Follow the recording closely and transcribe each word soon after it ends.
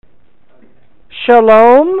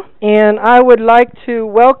Shalom, and I would like to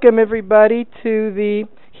welcome everybody to the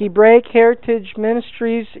Hebraic Heritage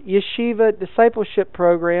Ministries Yeshiva Discipleship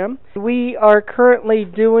Program. We are currently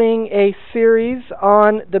doing a series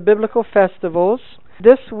on the biblical festivals.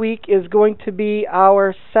 This week is going to be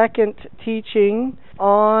our second teaching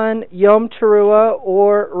on Yom Teruah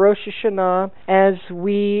or Rosh Hashanah, as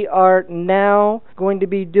we are now going to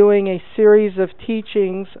be doing a series of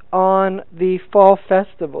teachings on the fall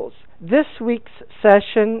festivals. This week's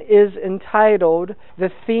session is entitled The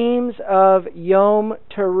Themes of Yom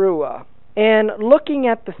Teruah. And looking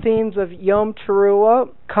at the themes of Yom Teruah,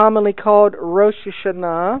 commonly called Rosh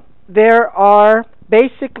Hashanah, there are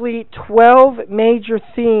basically 12 major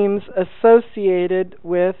themes associated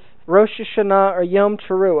with Rosh Hashanah or Yom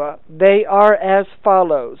Teruah. They are as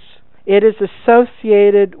follows. It is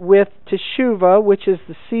associated with Teshuvah, which is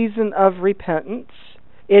the season of repentance.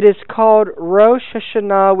 It is called Rosh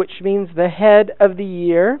Hashanah, which means the head of the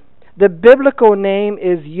year. The biblical name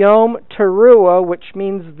is Yom Teruah, which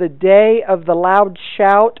means the day of the loud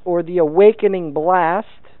shout or the awakening blast.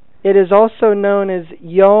 It is also known as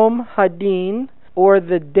Yom Hadin, or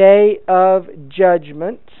the day of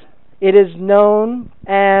judgment. It is known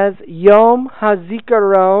as Yom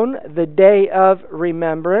HaZikaron, the day of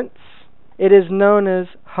remembrance. It is known as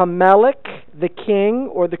Hamelech, the king,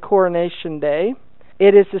 or the coronation day.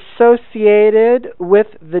 It is associated with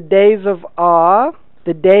the days of awe.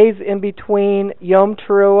 The days in between Yom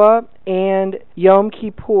Teruah and Yom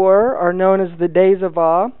Kippur are known as the days of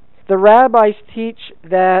awe. The rabbis teach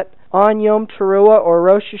that on Yom Teruah or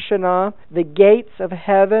Rosh Hashanah, the gates of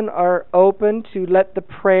heaven are open to let the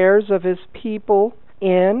prayers of His people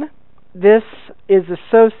in. This is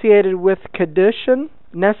associated with Kedushin,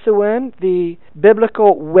 Nesuin, the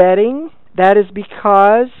biblical wedding. That is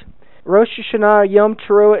because Rosh Hashanah or Yom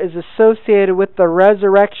Teruah is associated with the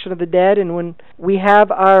resurrection of the dead, and when we have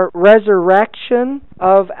our resurrection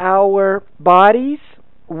of our bodies,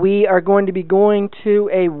 we are going to be going to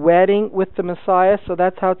a wedding with the Messiah, so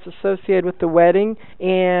that's how it's associated with the wedding,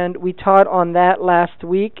 and we taught on that last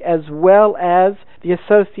week, as well as the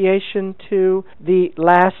association to the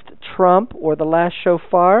last trump or the last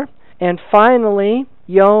shofar. And finally,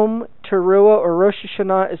 Yom Teruah or Rosh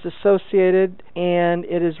Hashanah is associated, and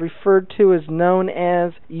it is referred to as known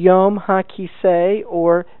as Yom HaKisei,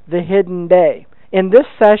 or the hidden day. In this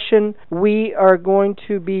session, we are going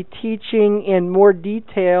to be teaching in more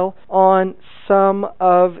detail on some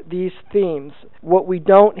of these themes. What we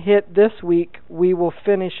don't hit this week, we will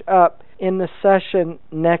finish up in the session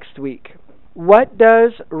next week. What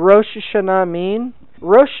does Rosh Hashanah mean?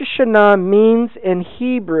 Rosh Hashanah means in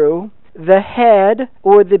Hebrew the head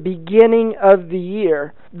or the beginning of the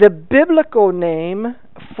year. The biblical name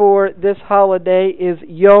for this holiday is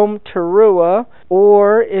Yom Teruah,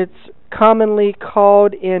 or it's commonly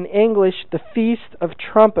called in English the Feast of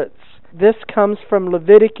Trumpets. This comes from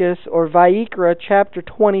Leviticus or Vayikra chapter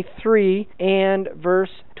 23 and verse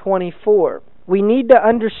 24. We need to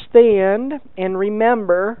understand and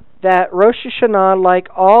remember that Rosh Hashanah, like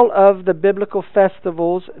all of the biblical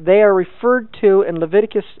festivals, they are referred to in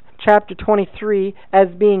Leviticus chapter 23 as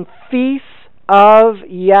being feasts of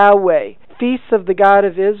Yahweh, feasts of the God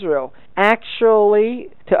of Israel. Actually,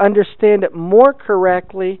 to understand it more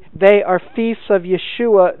correctly, they are feasts of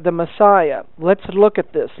Yeshua the Messiah. Let's look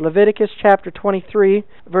at this. Leviticus chapter 23,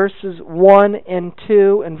 verses 1 and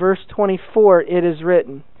 2, and verse 24, it is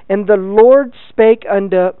written, And the Lord spake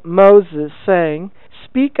unto Moses, saying,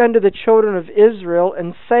 Speak unto the children of Israel,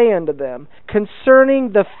 and say unto them,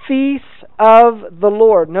 concerning the feasts of the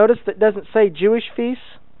Lord. Notice that it doesn't say Jewish feasts.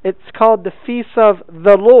 It's called the feasts of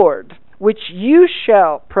the Lord, which you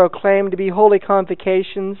shall proclaim to be holy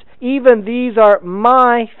convocations. Even these are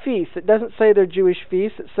my feasts. It doesn't say they're Jewish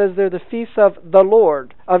feasts. It says they're the feasts of the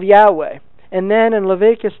Lord, of Yahweh. And then in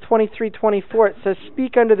Leviticus 23:24, it says,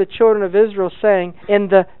 Speak unto the children of Israel, saying, In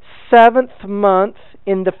the 7th month,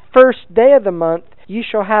 in the first day of the month, you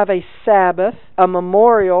shall have a Sabbath, a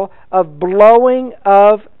memorial of blowing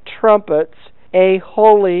of trumpets, a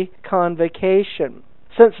holy convocation.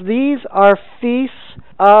 Since these are feasts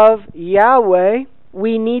of Yahweh,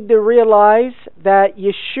 we need to realize that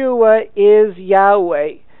Yeshua is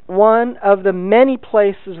Yahweh. One of the many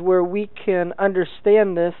places where we can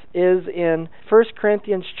understand this is in 1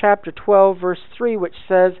 Corinthians chapter 12, verse 3, which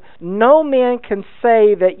says, No man can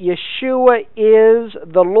say that Yeshua is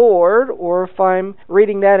the Lord, or if I'm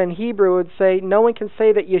reading that in Hebrew, it would say, no one can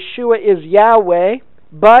say that Yeshua is Yahweh,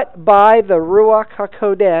 but by the Ruach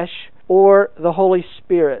HaKodesh, or the Holy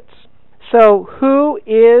Spirit. So, who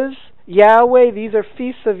is Yahweh, these are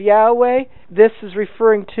feasts of Yahweh, this is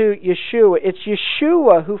referring to Yeshua. It's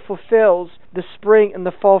Yeshua who fulfills the spring and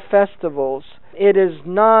the fall festivals. It is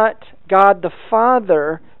not God the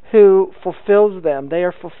Father who fulfills them. They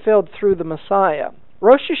are fulfilled through the Messiah.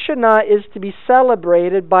 Rosh Hashanah is to be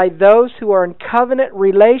celebrated by those who are in covenant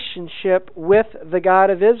relationship with the God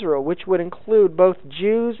of Israel, which would include both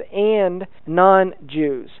Jews and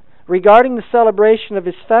non-Jews. Regarding the celebration of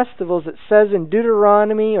his festivals, it says in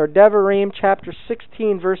Deuteronomy or Devarim chapter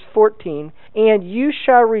 16 verse 14, "And you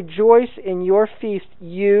shall rejoice in your feast,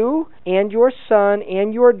 you and your son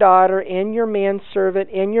and your daughter and your manservant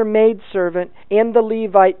and your maidservant and the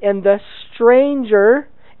Levite and the stranger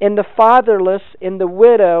and the fatherless and the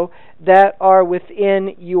widow that are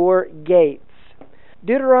within your gates."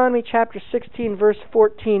 Deuteronomy chapter 16 verse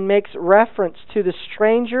 14 makes reference to the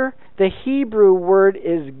stranger. The Hebrew word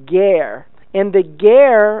is ger. And the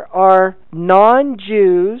ger are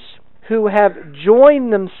non-Jews who have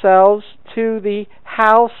joined themselves to the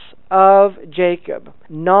house of Jacob.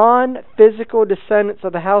 Non-physical descendants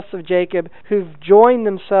of the house of Jacob who've joined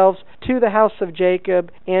themselves to the house of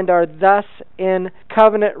Jacob and are thus in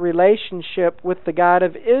covenant relationship with the God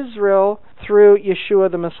of Israel through Yeshua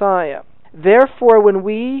the Messiah. Therefore, when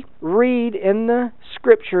we read in the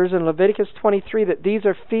Scriptures in Leviticus 23 that these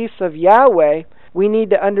are feasts of Yahweh, we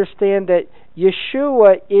need to understand that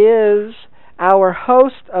Yeshua is our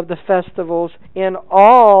host of the festivals, and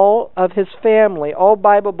all of his family, all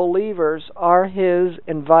Bible believers, are his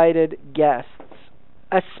invited guests.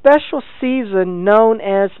 A special season known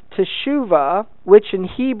as Teshuvah, which in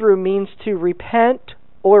Hebrew means to repent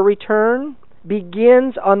or return,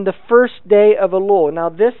 begins on the first day of Elul. Now,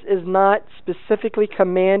 this is not specifically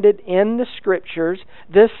commanded in the Scriptures.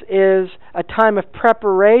 This is a time of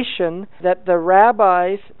preparation that the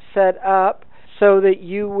rabbis set up so that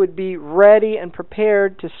you would be ready and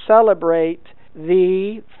prepared to celebrate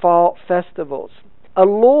the fall festivals.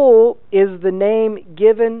 Elul is the name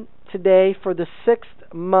given today for the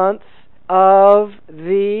 6th month of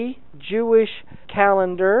the Jewish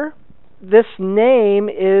calendar. This name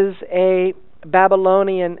is a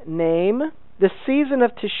Babylonian name. The season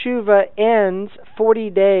of Teshuvah ends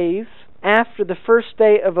 40 days after the first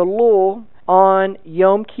day of Elul on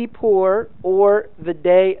Yom Kippur, or the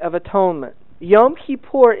Day of Atonement. Yom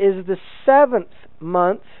Kippur is the 7th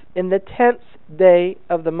month and the 10th day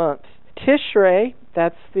of the month. Tishrei,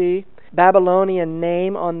 that's the Babylonian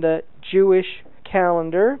name on the Jewish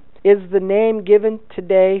calendar, is the name given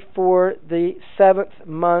today for the 7th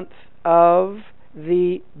month of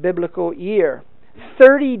the biblical year.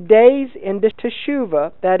 30 days into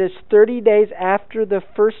Teshuvah, that is 30 days after the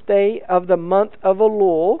first day of the month of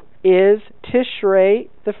Elul, is Tishrei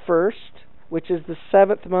the first, which is the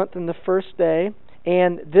 7th month and the first day.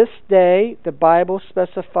 And this day, the Bible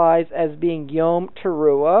specifies as being Yom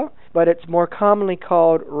Teruah, but it's more commonly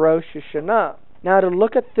called Rosh Hashanah. Now, to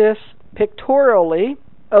look at this pictorially,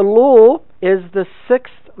 Elul is the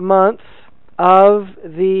 6th month of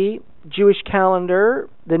the Jewish calendar.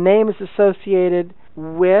 The name is associated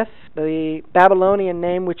with the Babylonian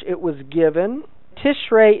name which it was given.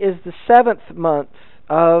 Tishrei is the 7th month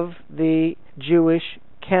of the Jewish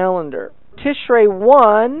calendar. Tishrei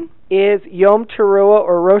 1 is Yom Teruah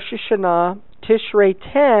or Rosh Hashanah. Tishrei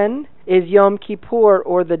 10 is Yom Kippur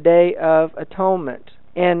or the Day of Atonement.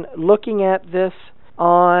 And looking at this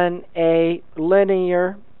on a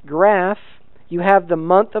linear graph, you have the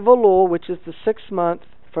month of Elul, which is the 6th month,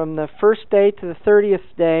 from the first day to the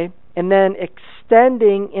 30th day, and then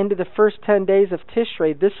extending into the first 10 days of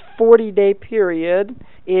Tishrei. This 40-day period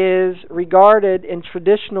is regarded in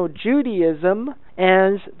traditional Judaism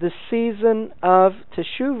as the season of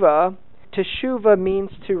Teshuvah. Teshuvah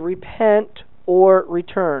means to repent or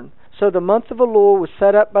return. So the month of Elul was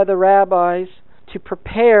set up by the rabbis to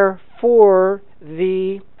prepare for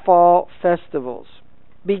the fall festivals.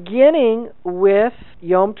 Beginning with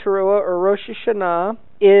Yom Teruah or Rosh Hashanah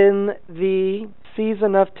in the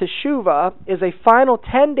season of Teshuvah is a final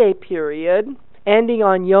 10-day period ending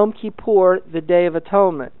on Yom Kippur, the Day of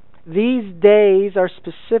Atonement. These days are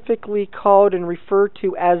specifically called and referred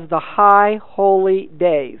to as the High Holy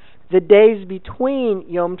Days. The days between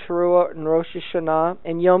Yom Teruah and Rosh Hashanah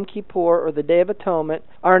and Yom Kippur, or the Day of Atonement,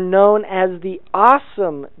 are known as the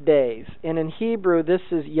Awesome Days. And in Hebrew, this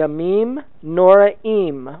is Yamim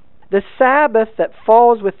Noraim. The Sabbath that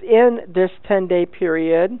falls within this 10-day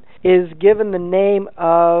period is given the name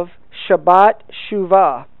of Shabbat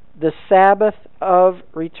Shuvah, the Sabbath of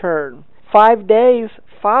Return. 5 days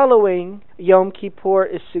following Yom Kippur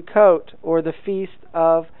is Sukkot, or the Feast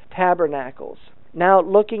of Tabernacles. Now,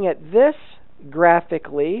 looking at this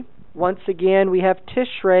graphically, Once again, we have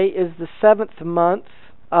Tishrei is the 7th month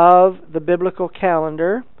of the biblical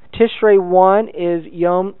calendar. Tishrei 1 is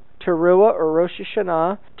Yom Teruah or Rosh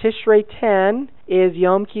Hashanah. Tishrei 10 is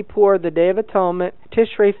Yom Kippur, the Day of Atonement.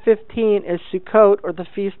 Tishrei 15 is Sukkot or the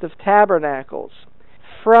Feast of Tabernacles.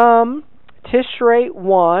 From Tishrei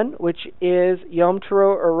 1, which is Yom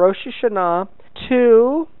Teruah or Rosh Hashanah,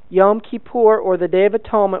 to Yom Kippur or the Day of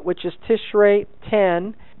Atonement, which is Tishrei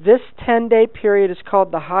 10, this 10-day period is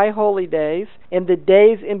called the High Holy Days, and the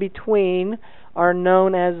days in between are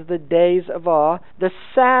known as the Days of Awe. The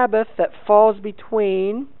Sabbath that falls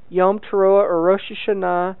between Yom Teruah or Rosh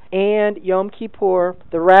Hashanah and Yom Kippur,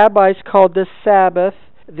 the rabbis called this Sabbath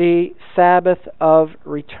the Sabbath of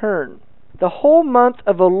Return. The whole month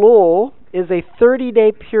of Elul is a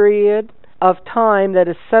 30-day period of time that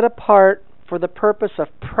is set apart for the purpose of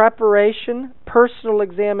preparation, personal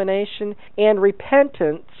examination, and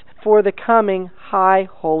repentance for the coming high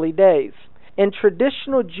holy days. In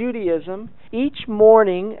traditional Judaism, each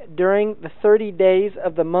morning during the 30 days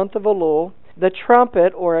of the month of Elul, the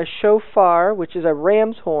trumpet, or a shofar, which is a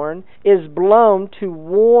ram's horn, is blown to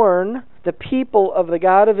warn the people of the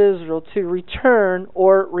God of Israel to return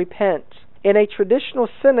or repent. In a traditional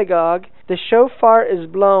synagogue, the shofar is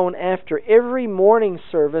blown after every morning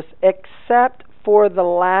service except for the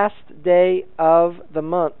last day of the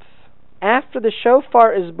month. After the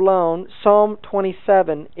shofar is blown, Psalm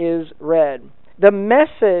 27 is read. The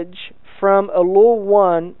message from Elul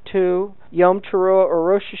 1 to Yom Teruah or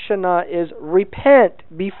Rosh Hashanah is repent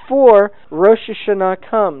before Rosh Hashanah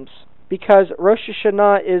comes, because Rosh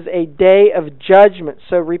Hashanah is a day of judgment,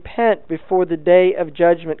 so repent before the day of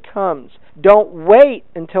judgment comes. Don't wait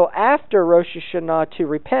until after Rosh Hashanah to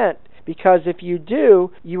repent, because if you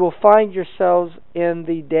do, you will find yourselves in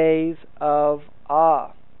the days of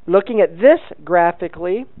awe. Looking at this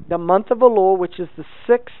graphically, the month of Elul, which is the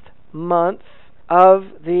 6th month of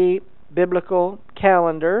the biblical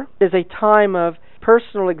calendar, is a time of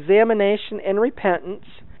personal examination and repentance.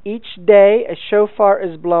 Each day a shofar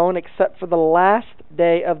is blown except for the last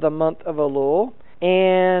day of the month of Elul,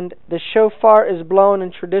 and the shofar is blown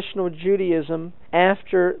in traditional Judaism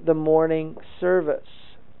after the morning service.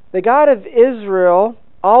 The God of Israel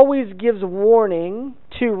always gives warning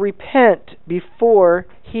to repent before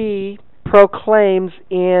He proclaims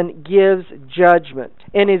and gives judgment.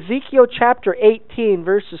 In Ezekiel chapter 18,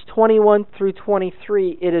 verses 21 through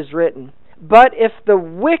 23, it is written, "But if the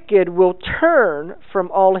wicked will turn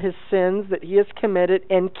from all his sins that he has committed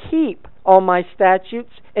and keep all my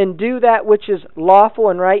statutes and do that which is lawful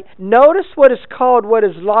and right," notice what is called what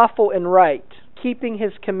is lawful and right, keeping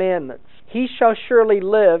His commandments, "he shall surely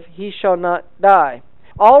live, he shall not die.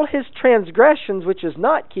 All his transgressions, which is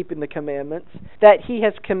not keeping the commandments, that he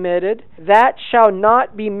has committed, that shall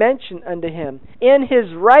not be mentioned unto him. In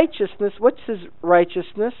his righteousness," what's his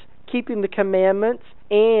righteousness? Keeping the commandments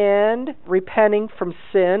and repenting from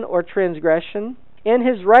sin or transgression. "In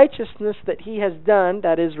his righteousness that he has done,"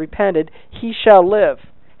 that is, repented, "he shall live.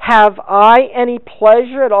 Have I any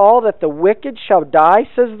pleasure at all that the wicked shall die,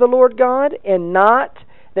 says the Lord God, and not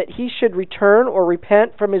that he should return or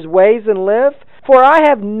repent from his ways and live? For I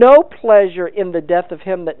have no pleasure in the death of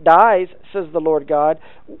him that dies, says the Lord God.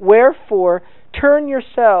 Wherefore, turn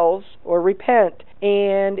yourselves, or repent,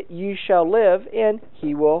 and you shall live, and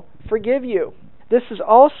he will forgive you." This is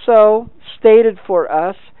also stated for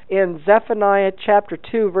us in Zephaniah chapter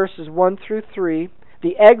 2, verses 1 through 3,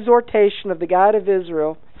 the exhortation of the God of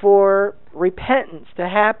Israel for repentance to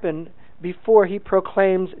happen before He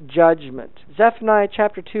proclaims judgment. Zephaniah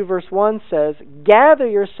chapter 2 verse 1 says, "Gather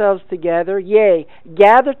yourselves together, yea,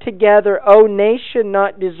 gather together, O nation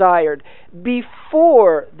not desired,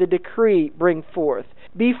 before the decree bring forth,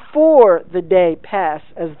 before the day pass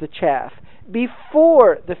as the chaff,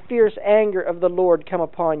 before the fierce anger of the Lord come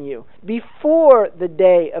upon you, before the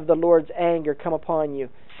day of the Lord's anger come upon you.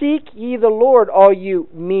 Seek ye the Lord, all you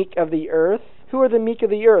meek of the earth." Who are the meek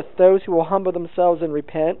of the earth? Those who will humble themselves and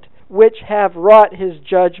repent, which have wrought His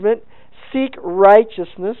judgment. Seek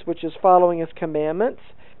righteousness, which is following His commandments.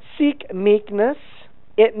 Seek meekness.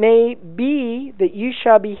 It may be that you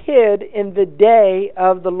shall be hid in the day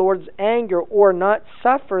of the Lord's anger, or not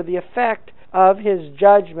suffer the effect of His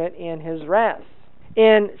judgment and His wrath.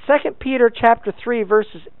 In 2 Peter chapter 3,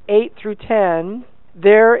 verses 8 through 10,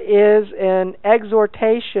 there is an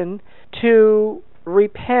exhortation to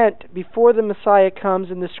repent before the Messiah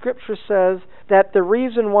comes, and the Scripture says that the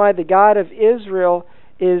reason why the God of Israel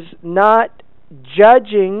is not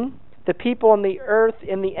judging the the people on the earth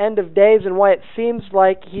in the end of days, and why it seems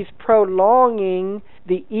like He's prolonging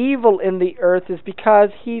the evil in the earth, is because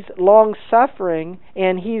He's long-suffering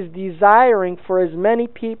and He's desiring for as many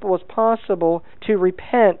people as possible to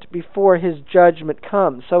repent before His judgment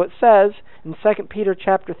comes. So it says in 2 Peter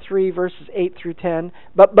chapter 3, verses 8 through 10,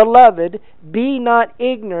 "But beloved, be not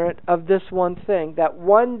ignorant of this one thing, that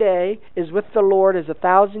one day is with the Lord as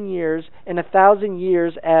 1,000 years, and 1,000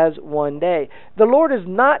 years as one day. The Lord is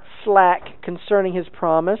not slack concerning His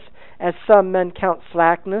promise, as some men count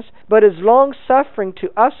slackness, but is long-suffering to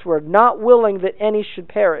usward, not willing that any should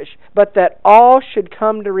perish, but that all should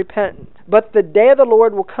come to repentance. But the day of the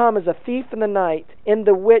Lord will come as a thief in the night, in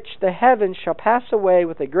the which the heavens shall pass away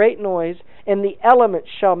with a great noise, and the elements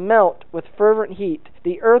shall melt with fervent heat.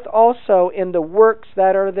 The earth also and the works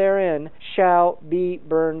that are therein shall be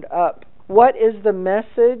burned up." What is the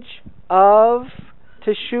message of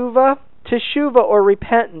Teshuvah? Teshuvah, or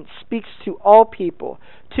repentance, speaks to all people.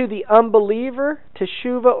 To the unbeliever,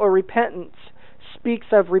 Teshuvah, or repentance,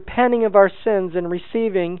 speaks of repenting of our sins and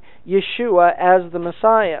receiving Yeshua as the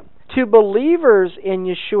Messiah. To believers in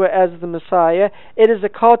Yeshua as the Messiah, it is a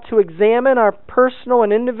call to examine our personal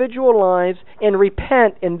and individual lives and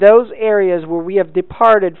repent in those areas where we have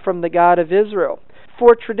departed from the God of Israel.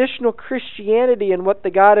 For traditional Christianity and what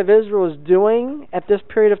the God of Israel is doing at this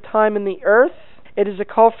period of time in the earth, it is a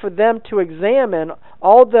call for them to examine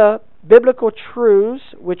all the biblical truths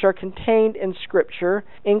which are contained in Scripture,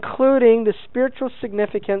 including the spiritual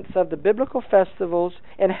significance of the biblical festivals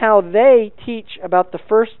and how they teach about the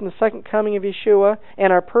first and the second coming of Yeshua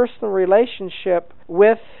and our personal relationship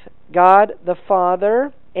with God the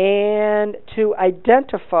Father, and to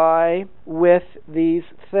identify with these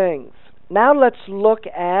things. Now let's look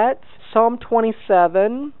at Psalm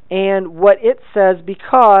 27 and what it says,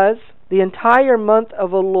 because the entire month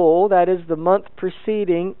of Elul, that is the month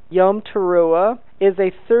preceding Yom Teruah, is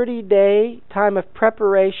a 30-day time of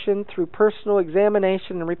preparation through personal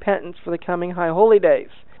examination and repentance for the coming High Holy Days.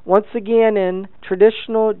 Once again, in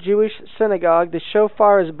traditional Jewish synagogue, the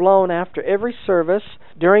shofar is blown after every service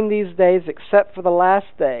during these days except for the last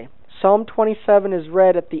day. Psalm 27 is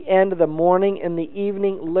read at the end of the morning and the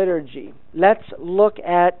evening liturgy. Let's look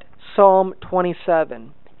at Psalm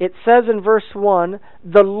 27. It says in verse 1,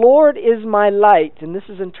 "The Lord is my light," and this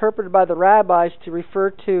is interpreted by the rabbis to refer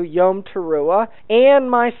to Yom Teruah, "and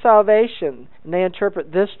my salvation," and they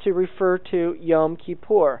interpret this to refer to Yom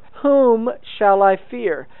Kippur. "Whom shall I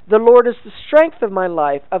fear? The Lord is the strength of my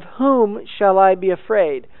life. Of whom shall I be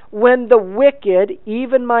afraid? When the wicked,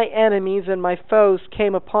 even my enemies and my foes,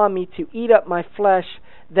 came upon me to eat up my flesh,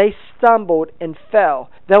 they stumbled and fell.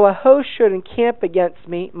 Though a host should encamp against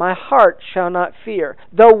me, my heart shall not fear.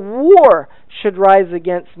 Though war should rise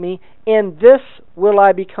against me, in this will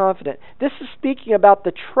I be confident." This is speaking about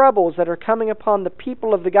the troubles that are coming upon the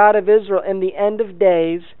people of the God of Israel in the end of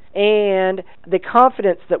days, and the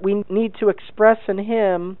confidence that we need to express in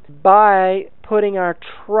Him by putting our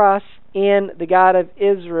trust in the God of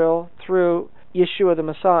Israel through Yeshua the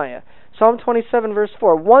Messiah. Psalm 27 verse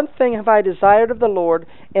 4, "One thing have I desired of the Lord,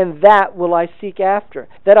 and that will I seek after,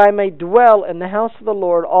 that I may dwell in the house of the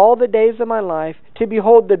Lord all the days of my life, to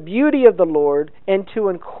behold the beauty of the Lord, and to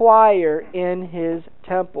inquire in His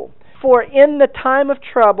temple. For in the time of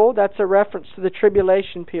trouble," that's a reference to the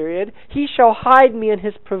tribulation period, "He shall hide me in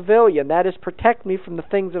His pavilion," that is, protect me from the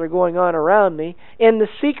things that are going on around me. "In the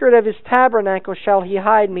secret of His tabernacle shall He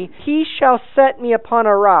hide me. He shall set me upon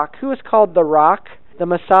a rock." Who is called the rock? The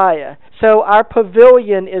Messiah. So our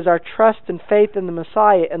pavilion is our trust and faith in the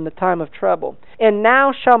Messiah in the time of trouble. "And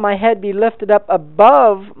now shall my head be lifted up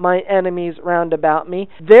above my enemies round about me.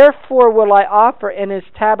 Therefore will I offer in His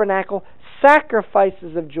tabernacle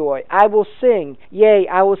sacrifices of joy. I will sing, yea,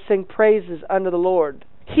 I will sing praises unto the Lord.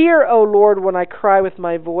 Hear, O Lord, when I cry with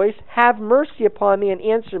my voice. Have mercy upon me and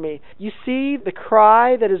answer me." You see the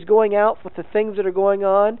cry that is going out with the things that are going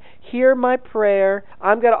on? Hear my prayer.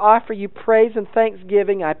 I'm going to offer you praise and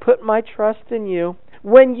thanksgiving. I put my trust in you.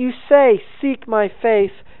 "When you say, seek my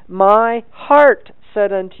face, my heart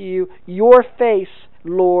said unto you, your face,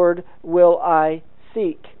 Lord, will I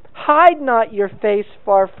seek." Hide not your face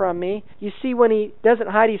far from me. You see, when He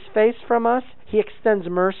doesn't hide His face from us, He extends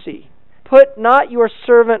mercy. "Put not your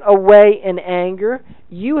servant away in anger.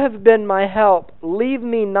 You have been my help. Leave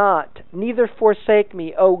me not, neither forsake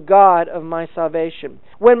me, O God of my salvation.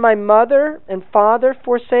 When my mother and father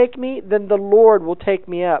forsake me, then the Lord will take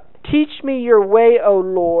me up. Teach me your way, O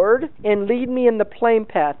Lord, and lead me in the plain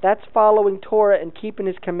path. That's following Torah and keeping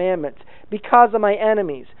His commandments because of my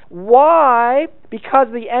enemies. Why? Because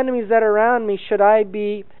of the enemies that are around me, should I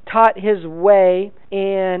be taught His way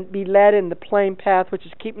and be led in the plain path, which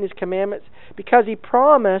is keeping His commandments? Because He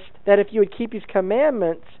promised that if you would keep His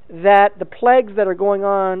commandments, that the plagues that are going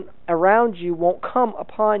on around you won't come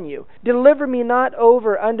upon you. Deliver me not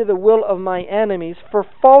over unto the will of my enemies, for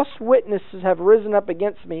false witnesses have risen up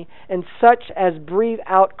against me, and such as breathe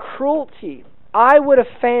out cruelty. I would have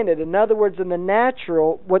fainted. In other words, in the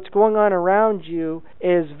natural, what's going on around you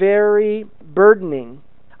is very burdening.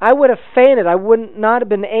 I would have fainted. I would not have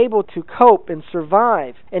been able to cope and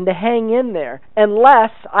survive and to hang in there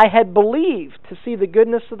unless I had believed to see the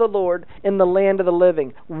goodness of the Lord in the land of the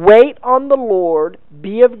living. Wait on the Lord,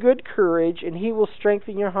 be of good courage, and He will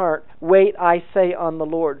strengthen your heart. Wait, I say, on the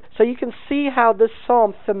Lord. So you can see how this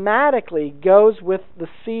psalm thematically goes with the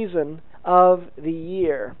season of the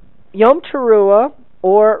year. Yom Teruah,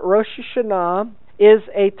 or Rosh Hashanah, is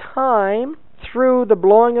a time through the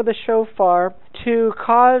blowing of the shofar to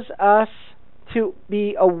cause us to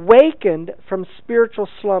be awakened from spiritual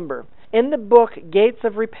slumber. In the book Gates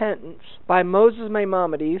of Repentance by Moses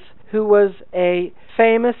Maimonides, who was a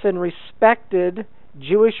famous and respected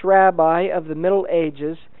Jewish rabbi of the Middle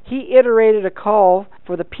Ages, he iterated a call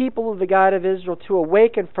for the people of the God of Israel to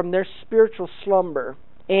awaken from their spiritual slumber.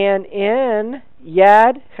 And in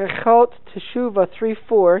Yad Hechot Teshuvah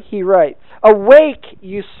 3:4, he writes, Awake,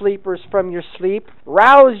 you sleepers, from your sleep.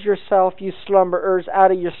 Rouse yourself, you slumberers,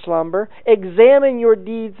 out of your slumber. Examine your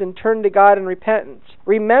deeds and turn to God in repentance.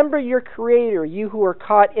 Remember your Creator, you who are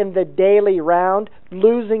caught in the daily round,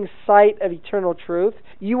 losing sight of eternal truth.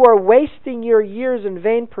 You are wasting your years in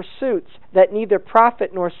vain pursuits that neither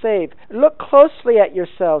profit nor save. Look closely at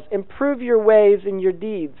yourselves. Improve your ways and your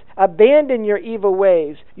deeds. Abandon your evil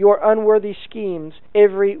ways, your unworthy schemes,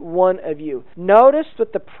 every one of you. Notice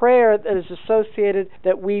that the prayer that is associated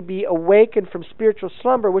that we be awakened from spiritual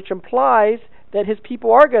slumber, which implies that His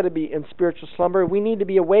people are going to be in spiritual slumber. We need to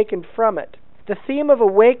be awakened from it. The theme of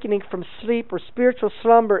awakening from sleep or spiritual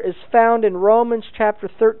slumber is found in Romans chapter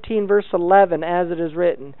 13, verse 11, as it is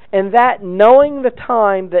written. And that, knowing the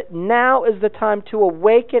time, that now is the time to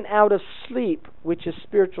awaken out of sleep, which is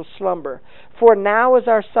spiritual slumber. For now is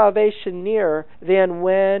our salvation nearer than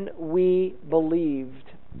when we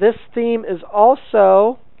believed. This theme is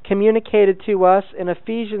also communicated to us in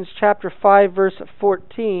Ephesians chapter 5, verse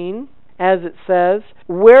 14, as it says,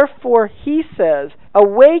 Wherefore He says,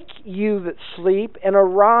 Awake you that sleep, and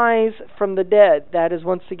arise from the dead. That is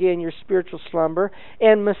once again your spiritual slumber,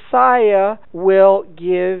 and Messiah will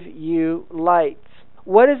give you light.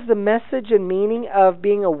 What is the message and meaning of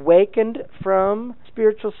being awakened from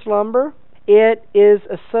spiritual slumber? It is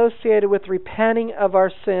associated with repenting of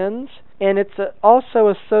our sins, and it's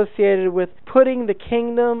also associated with putting the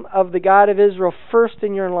kingdom of the God of Israel first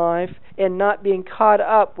in your life and not being caught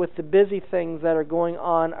up with the busy things that are going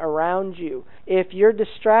on around you. If you're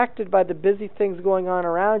distracted by the busy things going on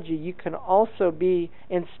around you, you can also be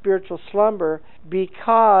in spiritual slumber,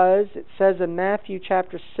 because it says in Matthew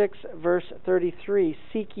chapter 6, verse 33,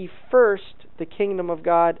 Seek ye first the kingdom of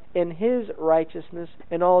God and His righteousness,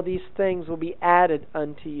 and all these things will be added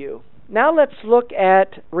unto you. Now let's look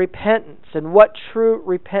at repentance and what true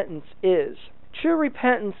repentance is. True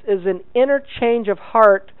repentance is an inner change of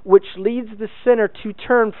heart which leads the sinner to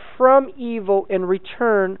turn from evil and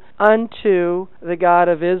return unto the God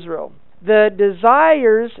of Israel. The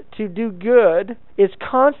desires to do good is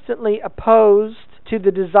constantly opposed to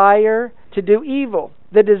the desire to do evil.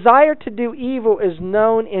 The desire to do evil is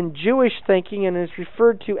known in Jewish thinking and is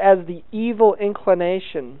referred to as the evil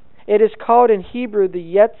inclination. It is called in Hebrew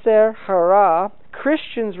the Yetzer Hara.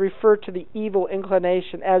 Christians refer to the evil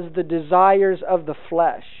inclination as the desires of the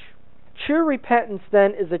flesh. True repentance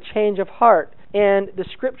then is a change of heart, and the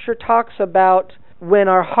Scripture talks about when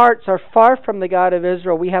our hearts are far from the God of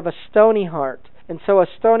Israel, we have a stony heart. And so a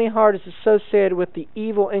stony heart is associated with the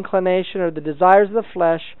evil inclination or the desires of the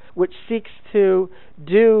flesh, which seeks to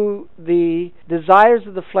do the desires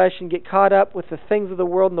of the flesh and get caught up with the things of the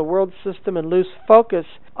world and the world system and lose focus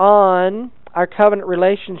on our covenant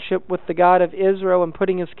relationship with the God of Israel and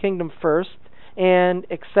putting His kingdom first and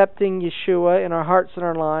accepting Yeshua in our hearts and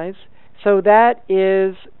our lives. So that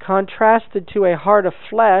is contrasted to a heart of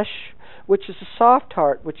flesh, which is a soft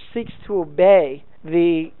heart, which seeks to obey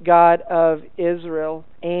the God of Israel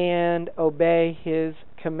and obey His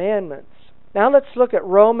commandments. Now let's look at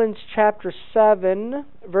Romans chapter 7,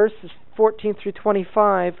 verses 14 through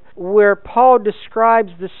 25, where Paul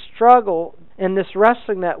describes the struggle and this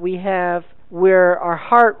wrestling that we have, where our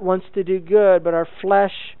heart wants to do good, but our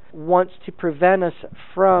flesh wants to prevent us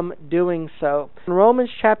from doing so. In Romans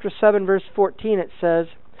chapter 7, verse 14, it says,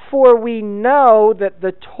 "For we know that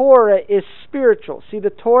the Torah is spiritual." See, the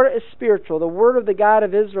Torah is spiritual. The word of the God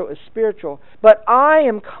of Israel is spiritual. "But I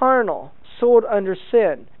am carnal, sold under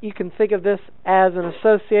sin." You can think of this as an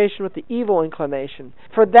association with the evil inclination.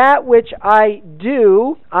 "For that which I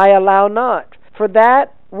do, I allow not. For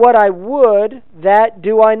that what I would, that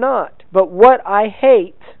do I not. But what I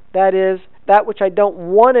hate," that is, that which I don't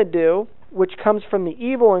want to do, which comes from the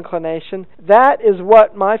evil inclination, "that is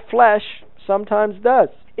what my flesh sometimes does.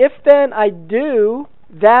 If then I do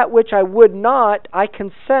that which I would not, I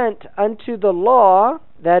consent unto the law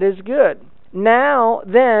that is good. Now,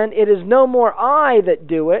 then, it is no more I that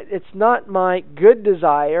do it." It's not my good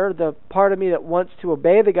desire, the part of me that wants to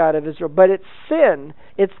obey the God of Israel, but it's sin.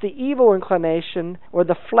 It's the evil inclination, or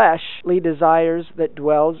the fleshly desires that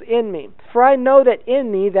dwells in me. "For I know that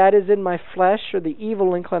in me," that is in my flesh, or the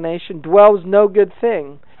evil inclination, "dwells no good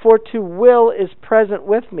thing. For to will is present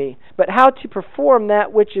with me, but how to perform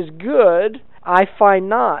that which is good I find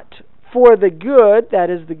not. For the good," that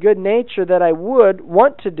is the good nature that I would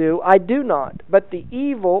want to do, "I do not. But the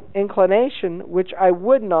evil inclination which I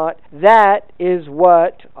would not, that is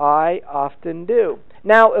what I often do."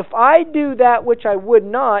 Now, if I do that which I would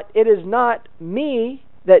not, it is not me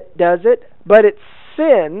that does it, but it's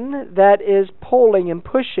sin that is pulling and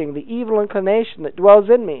pushing, the evil inclination that dwells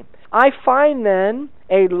in me. "I find then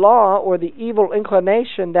a law," or the evil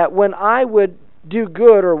inclination, "that when I would do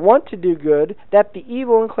good or want to do good, that the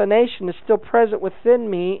evil inclination is still present within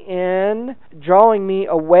me in drawing me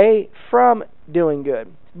away from doing good."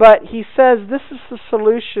 But he says this is the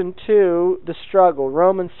solution to the struggle.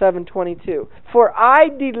 Romans 7:22. "For I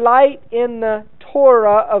delight in the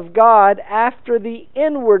Torah of God after the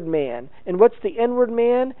inward man." And what's the inward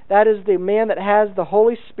man? That is the man that has the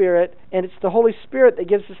Holy Spirit, and it's the Holy Spirit that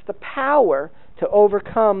gives us the power to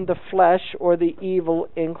overcome the flesh or the evil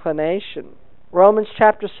inclination. Romans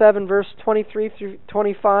chapter 7, verse 23 through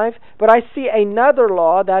 25. "But I see another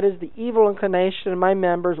law," that is the evil inclination in my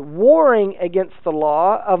members, "warring against the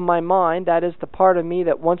law of my mind," that is the part of me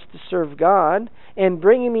that wants to serve God, "and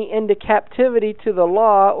bringing me into captivity to the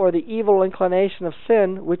law," or the evil inclination of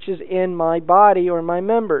sin, "which is in my body," or my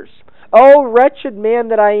members. "O wretched man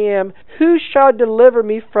that I am, who shall deliver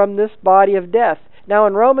me from this body of death?" Now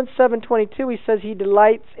in Romans 7:22 he says he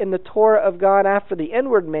delights in the Torah of God after the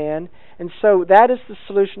inward man, and so that is the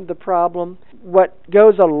solution to the problem. What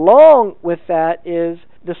goes along with that is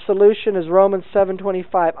the solution is Romans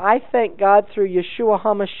 7:25. "I thank God through Yeshua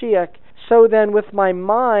HaMashiach. So then with my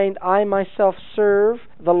mind I myself serve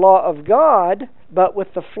the law of God, but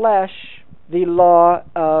with the flesh the law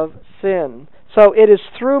of sin." So it is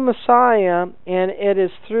through Messiah, and it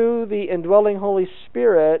is through the indwelling Holy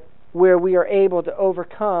Spirit where we are able to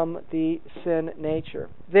overcome the sin nature.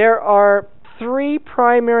 There are three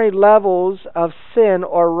primary levels of sin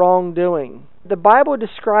or wrongdoing. The Bible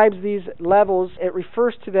describes these levels, it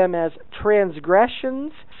refers to them as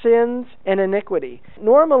transgressions, sins, and iniquity.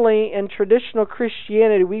 Normally, in traditional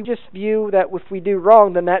Christianity, we just view that if we do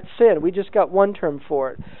wrong, then that's sin. We just got one term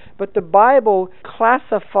for it. But the Bible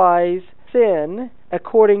classifies sin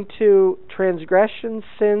according to transgressions,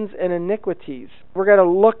 sins, and iniquities. We're going to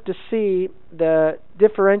look to see the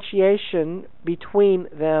differentiation between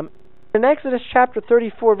them. In Exodus chapter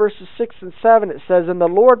 34, verses 6 and 7, it says, "And the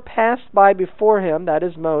Lord passed by before him," that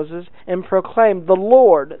is Moses, "and proclaimed, the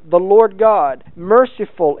Lord God,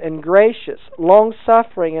 merciful and gracious,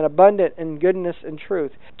 long-suffering and abundant in goodness and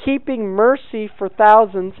truth, keeping mercy for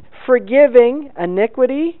thousands, forgiving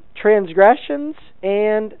iniquity, transgressions,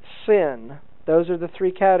 and sin." Those are the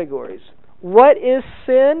three categories. What is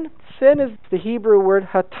sin? Sin is the Hebrew word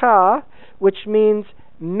hatah, which means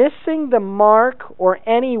missing the mark or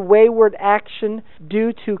any wayward action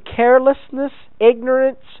due to carelessness,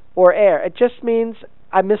 ignorance, or error. It just means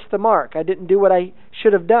I missed the mark. I didn't do what I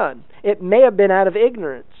should have done. It may have been out of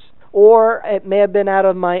ignorance, or it may have been out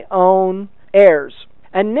of my own errors.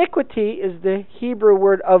 Iniquity is the Hebrew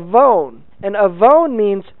word avon, and avon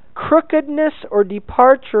means crookedness or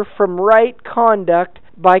departure from right conduct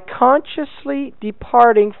by consciously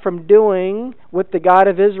departing from doing what the God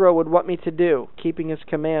of Israel would want me to do, keeping His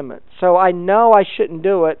commandments. So I know I shouldn't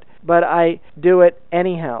do it, but I do it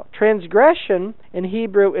anyhow. Transgression in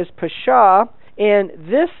Hebrew is pashah, and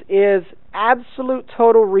this is absolute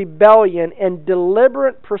total rebellion and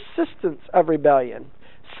deliberate persistence of rebellion.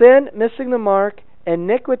 Sin, missing the mark.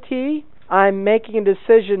 Iniquity, I'm making a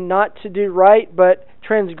decision not to do right, but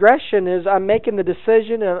transgression is I'm making the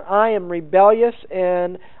decision and I am rebellious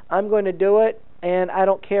and I'm going to do it and I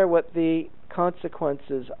don't care what the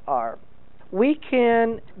consequences are. we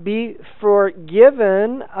can be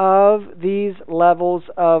forgiven of these levels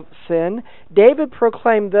of sin. David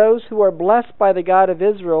proclaimed those who are blessed by the God of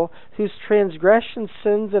Israel, whose transgressions,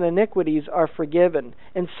 sins, and iniquities are forgiven.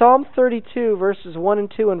 In Psalm 32, verses 1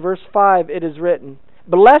 and 2 and verse 5, it is written,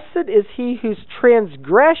 "Blessed is he whose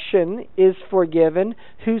transgression is forgiven,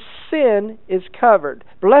 whose sin is covered.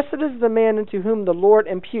 Blessed is the man unto whom the Lord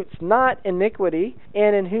imputes not iniquity,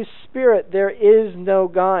 and in whose spirit there is no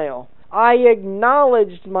guile. I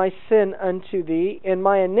acknowledged my sin unto thee, and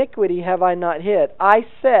my iniquity have I not hid. I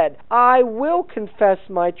said, I will confess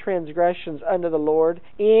my transgressions unto the Lord,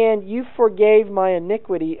 and you forgave my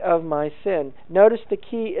iniquity of my sin." Notice the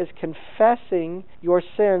key is confessing your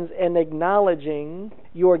sins and acknowledging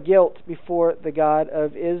your guilt before the God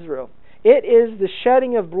of Israel. It is the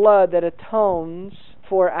shedding of blood that atones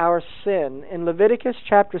for our sin. In Leviticus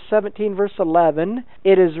chapter 17, verse 11,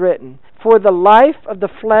 it is written, "For the life of the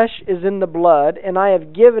flesh is in the blood, and I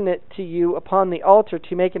have given it to you upon the altar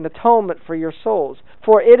to make an atonement for your souls.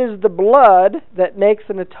 For it is the blood that makes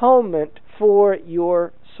an atonement for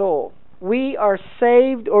your soul." We are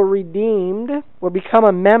saved or redeemed or become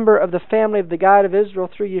a member of the family of the God of Israel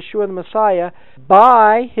through Yeshua the Messiah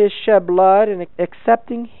by His shed blood and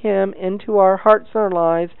accepting Him into our hearts and our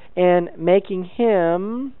lives and making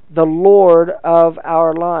Him the Lord of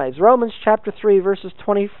our lives. Romans chapter 3 verses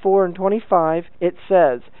 24 and 25, it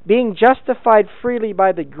says, "Being justified freely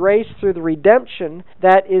by the grace through the redemption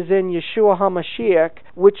that is in Yeshua HaMashiach,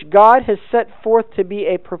 which God has set forth to be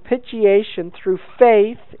a propitiation through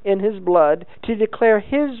faith in His blood, to declare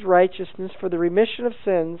His righteousness for the remission of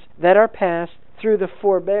sins that are past through the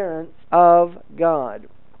forbearance of God."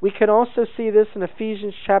 We can also see this in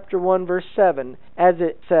Ephesians chapter 1 verse 7, as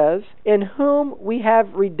it says, "In whom we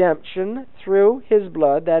have redemption through His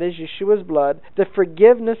blood," that is Yeshua's blood, "the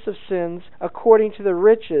forgiveness of sins according to the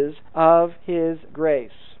riches of His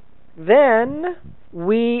grace." Then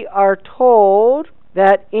we are told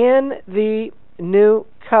that in the new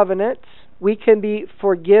covenant we can be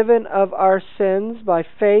forgiven of our sins by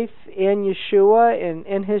faith in Yeshua and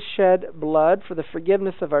in His shed blood for the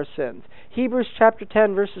forgiveness of our sins. Hebrews chapter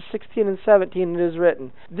 10 verses 16 and 17, it is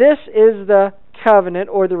written, "This is the covenant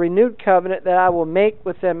or the renewed covenant that I will make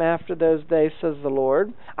with them after those days, says the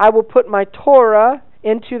Lord. I will put my Torah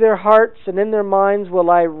into their hearts, and in their minds will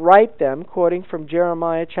I write them," quoting from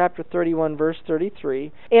Jeremiah chapter 31 verse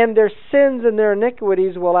 33, "and their sins and their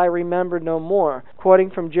iniquities will I remember no more," quoting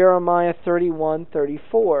from Jeremiah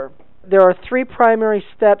 31:34. There are three primary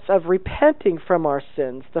steps of repenting from our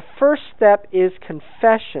sins. The first step is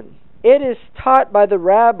confession. It is taught by the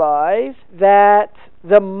rabbis that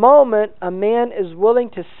the moment a man is willing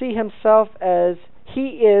to see himself as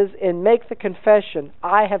he is and make the confession,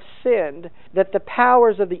 "I have sinned," that the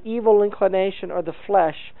powers of the evil inclination or the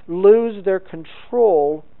flesh lose their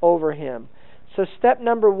control over him. So step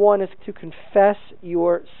number one is to confess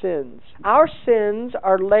your sins. Our sins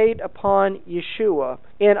are laid upon Yeshua.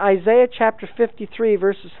 In Isaiah chapter 53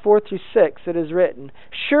 verses 4 through 6 it is written,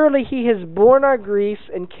 "Surely He has borne our griefs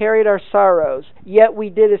and carried our sorrows, yet we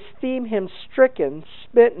did esteem Him stricken,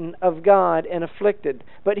 smitten of God, and afflicted.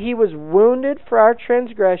 But He was wounded for our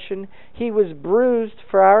transgression, He was bruised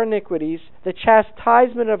for our iniquities. The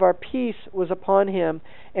chastisement of our peace was upon Him,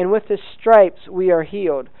 and with His stripes we are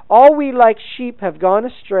healed. All we like sheep have gone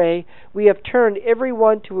astray, we have turned every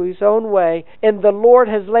one to his own way, and the Lord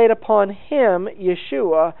has laid upon Him,"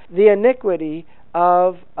 Yeshua, "the iniquity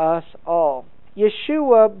of us all."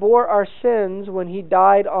 Yeshua bore our sins when He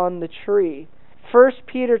died on the tree. 1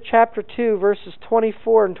 Peter chapter 2 verses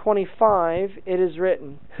 24 and 25, it is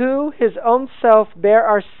written, "Who His own self bare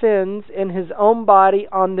our sins in His own body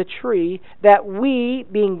on the tree, that we,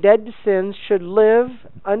 being dead to sins, should live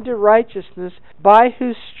unto righteousness, by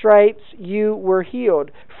whose stripes you were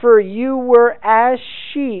healed. For you were as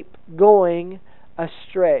sheep going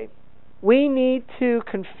astray." We need to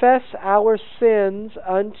confess our sins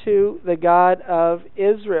unto the God of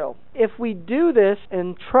Israel. If we do this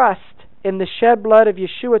and trust in the shed blood of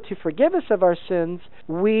Yeshua to forgive us of our sins,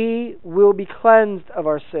 we will be cleansed of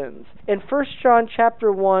our sins. In 1 John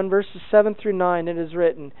chapter 1 verses 7 through 9 it is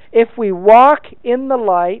written, "If we walk in the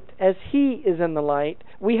light as He is in the light,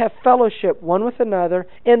 we have fellowship one with another,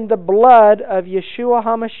 and the blood of Yeshua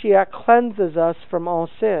HaMashiach cleanses us from all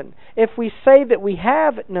sin. If we say that we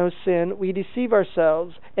have no sin, we deceive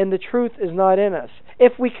ourselves, and the truth is not in us.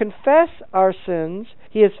 If we confess our sins,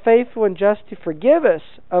 He is faithful and just to forgive us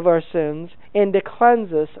of our sins and to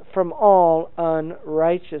cleanse us from all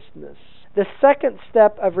unrighteousness." The second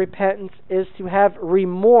step of repentance is to have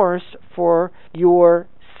remorse for your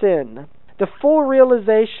sin. The full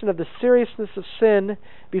realization of the seriousness of sin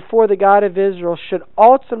before the God of Israel should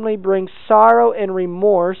ultimately bring sorrow and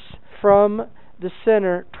remorse from the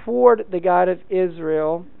sinner toward the God of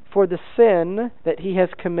Israel for the sin that he has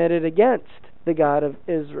committed against the God of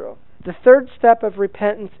Israel. The third step of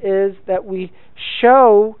repentance is that we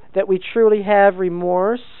show that we truly have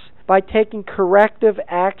remorse by taking corrective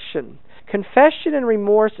action. Confession and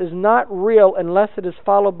remorse is not real unless it is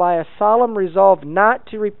followed by a solemn resolve not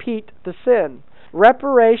to repeat the sin.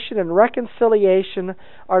 Reparation and reconciliation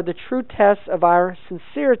are the true tests of our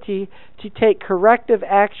sincerity to take corrective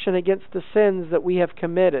action against the sins that we have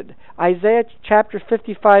committed. Isaiah chapter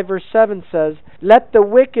 55 verse 7 says, "Let the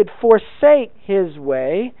wicked forsake his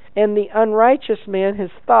way, and the unrighteous man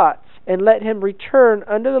his thoughts, and let him return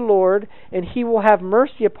unto the Lord, and he will have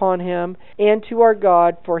mercy upon him, and to our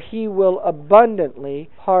God, for he will abundantly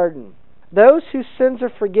pardon." Those whose sins are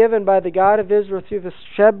forgiven by the God of Israel through the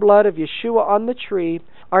shed blood of Yeshua on the tree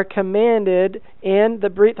are commanded in the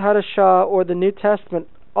Brit Hadashah, or the New Testament,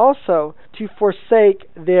 also to forsake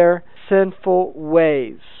their sinful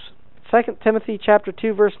ways. 2 Timothy chapter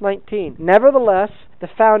 2 verse 19. "Nevertheless, the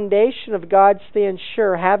foundation of God stands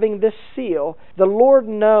sure, having this seal, the Lord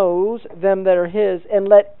knows them that are his, and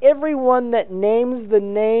let everyone that names the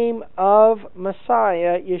name of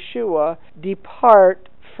Messiah, Yeshua, depart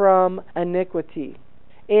from iniquity."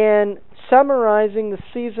 In summarizing the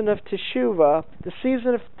season of Teshuvah, the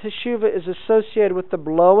season of Teshuvah is associated with the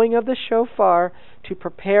blowing of the shofar to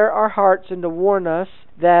prepare our hearts and to warn us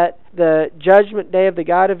that the judgment day of the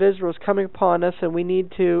God of Israel is coming upon us, and we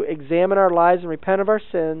need to examine our lives and repent of our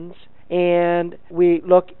sins, and we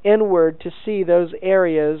look inward to see those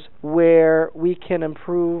areas where we can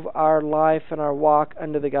improve our life and our walk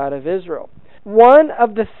under the God of Israel. One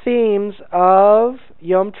of the themes of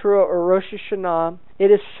Yom Teruah, or Rosh Hashanah,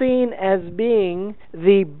 it is seen as being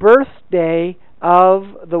the birthday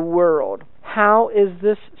of the world. How is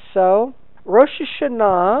this so? Rosh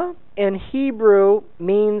Hashanah in Hebrew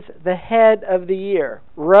means the head of the year.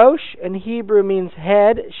 Rosh in Hebrew means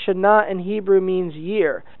head. Shana in Hebrew means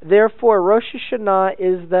year. Therefore, Rosh Hashanah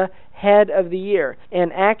is the head of the year.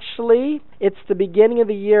 And actually, it's the beginning of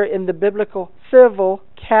the year in the biblical civil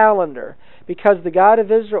calendar, because the God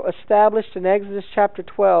of Israel established in Exodus chapter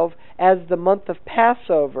 12 as the month of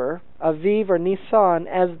Passover, Aviv or Nisan,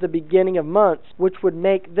 as the beginning of months, which would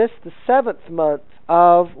make this the 7th month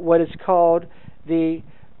of what is called the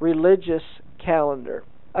religious calendar.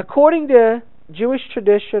 According to Jewish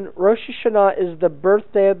tradition, Rosh Hashanah is the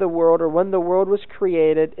birthday of the world, or when the world was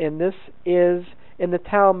created, and this is in the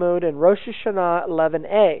Talmud in Rosh Hashanah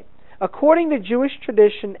 11a. According to Jewish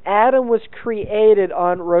tradition, Adam was created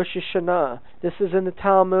on Rosh Hashanah. This is in the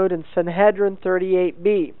Talmud in Sanhedrin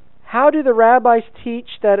 38b. How do the rabbis teach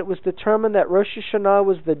that it was determined that Rosh Hashanah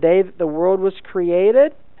was the day that the world was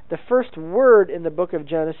created? The first word in the book of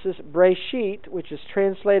Genesis, Breshit, which is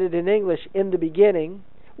translated in English, in the beginning,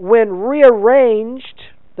 when rearranged,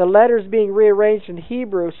 the letters being rearranged in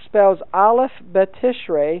Hebrew, spells Aleph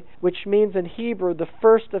Betishrei, which means in Hebrew the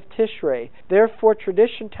first of Tishrei. Therefore,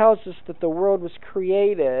 tradition tells us that the world was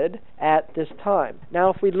created at this time. Now,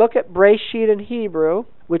 if we look at Breshit in Hebrew,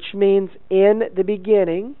 which means in the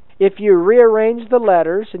beginning, if you rearrange the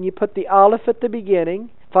letters and you put the Aleph at the beginning,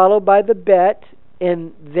 followed by the Bet,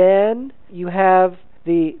 and then you have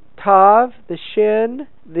the Tav, the Shin,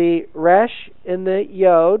 the Resh, and the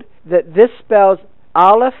Yod, that this spells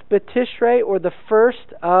Aleph Betishrei, or the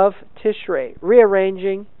first of Tishrei,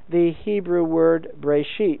 rearranging the Hebrew word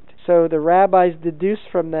Breshit. So the rabbis deduce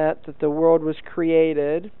from that the world was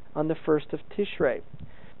created on the first of Tishrei.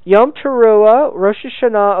 Yom Teruah, Rosh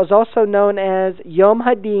Hashanah, is also known as Yom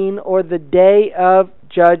Hadin, or the Day of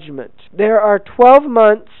Judgment. There are 12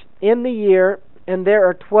 months in the year, and there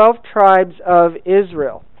are 12 tribes of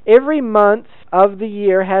Israel. Every month of the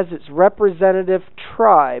year has its representative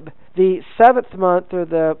tribe. The 7th month, or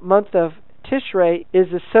the month of Tishrei, is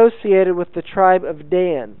associated with the tribe of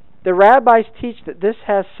Dan. The rabbis teach that this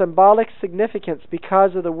has symbolic significance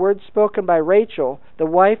because of the words spoken by Rachel, the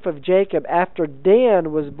wife of Jacob, after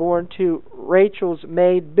Dan was born to Rachel's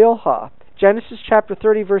maid Bilhah. Genesis chapter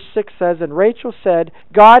 30 verse 6 says, "And Rachel said,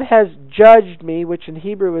 God has judged me," which in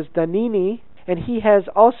Hebrew is Danini, "and he has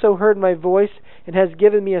also heard my voice and has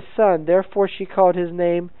given me a son. Therefore she called his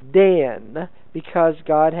name Dan, because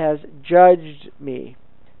God has judged me."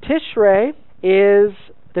 Tishrei is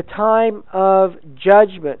the time of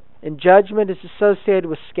judgment, and judgment is associated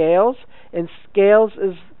with scales, and scales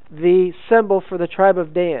is the symbol for the tribe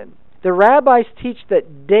of Dan. The rabbis teach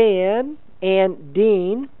that Dan and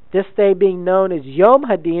Din, this day being known as Yom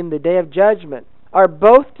Hadin, the Day of Judgment, are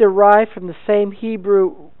both derived from the same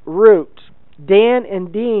Hebrew root. Dan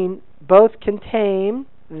and Din both contain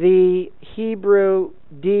the Hebrew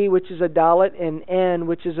D, which is a Dalet, and N,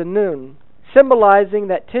 which is a Nun, symbolizing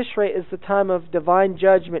that Tishrei is the time of divine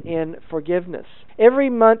judgment and forgiveness. Every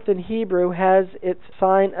month in Hebrew has its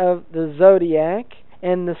sign of the zodiac,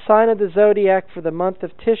 and the sign of the zodiac for the month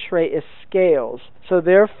of Tishrei is scales. So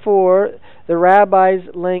therefore, the rabbis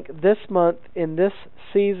link this month in this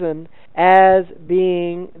season as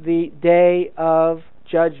being the day of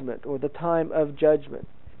judgment, or the time of judgment.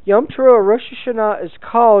 Yom Teruah, Rosh Hashanah, is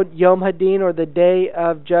called Yom Hadin, or the Day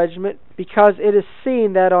of Judgment, because it is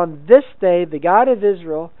seen that on this day the God of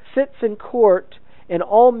Israel sits in court and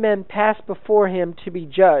all men pass before him to be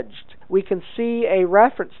judged. We can see a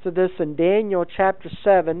reference to this in Daniel chapter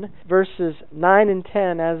 7, verses 9 and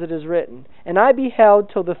 10, as it is written. And I beheld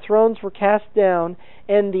till the thrones were cast down,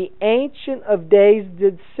 and the Ancient of Days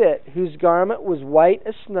did sit, whose garment was white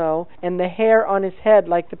as snow, and the hair on his head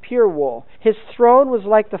like the pure wool. His throne was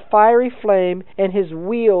like the fiery flame, and his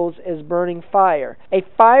wheels as burning fire. A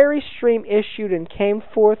fiery stream issued and came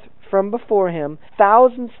forth from before him.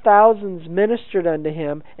 Thousands ministered unto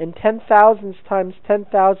him, and 10,000 times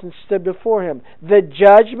 10,000 stood before him. The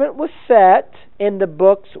judgment was set, and the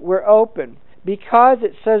books were open. Because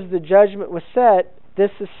it says the judgment was set,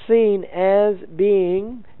 this is seen as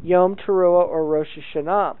being Yom Teruah, or Rosh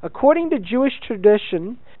Hashanah. According to Jewish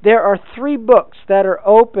tradition, there are 3 books that are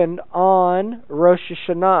opened on Rosh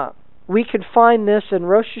Hashanah. We could find this in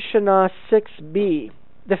Rosh Hashanah 6b.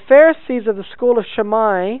 The Pharisees of the school of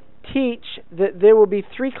Shammai teach that there will be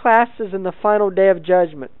 3 classes in the final day of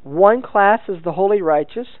judgment. 1 class is the holy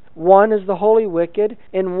righteous, 1 is the holy wicked,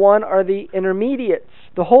 and 1 are the intermediates.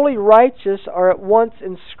 The holy righteous are at once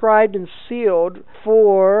inscribed and sealed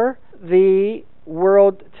for the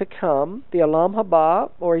world to come, the Olam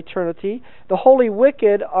Haba, or eternity. The holy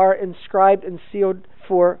wicked are inscribed and sealed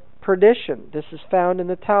for perdition. This is found in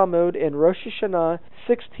the Talmud in Rosh Hashanah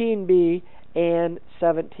 16b and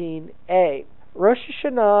 17a. Rosh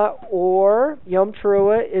Hashanah, or Yom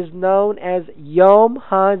Teruah, is known as Yom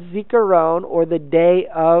HaZikaron, or the Day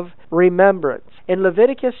of Remembrance. In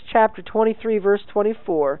Leviticus chapter 23, verse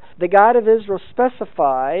 24, the God of Israel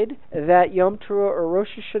specified that Yom Teruah, or Rosh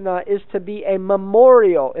Hashanah, is to be a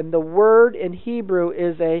memorial, and the word in Hebrew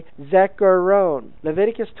is a zekaron.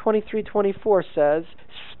 Leviticus 23:24 says,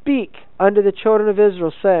 "Speak unto the children of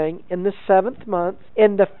Israel, saying, in the 7th month,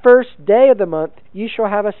 in the 1st day of the month, you shall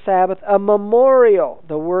have a Sabbath, a memorial."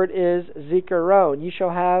 The word is zikaron. You shall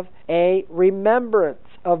have a remembrance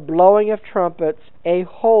of blowing of trumpets, a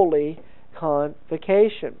holy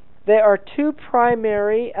convocation. There are 2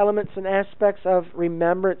 primary elements and aspects of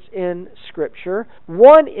remembrance in Scripture.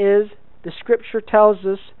 One is the Scripture tells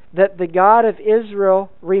us that the God of Israel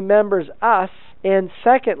remembers us, and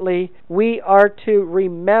secondly, we are to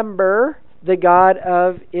remember the God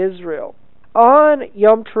of Israel. On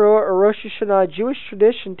Yom Teruah, or Rosh Hashanah, Jewish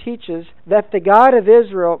tradition teaches that the God of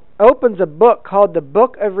Israel opens a book called the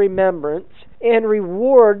Book of Remembrance and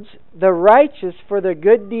rewards the righteous for their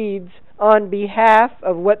good deeds on behalf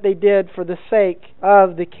of what they did for the sake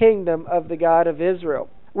of the kingdom of the God of Israel.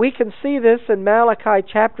 We can see this in Malachi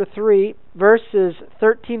chapter 3, verses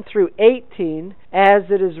 13 through 18, as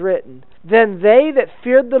it is written, "Then they that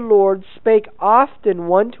feared the Lord spake often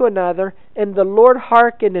one to another, and the Lord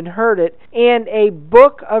hearkened and heard it, and a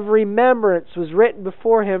book of remembrance was written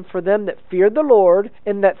before him for them that feared the Lord,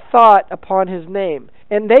 and that thought upon his name.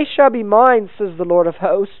 And they shall be mine, says the Lord of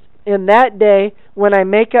hosts, in that day when I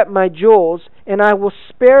make up my jewels, and I will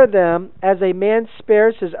spare them as a man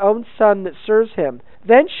spares his own son that serves him.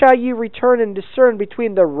 Then shall you return and discern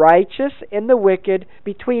between the righteous and the wicked,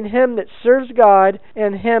 between him that serves God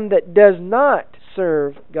and him that does not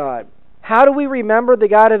serve God." How do we remember the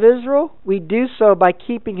God of Israel? We do so by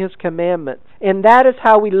keeping his commandments. And that is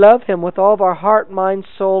how we love him with all of our heart, mind,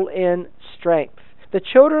 soul, and strength. The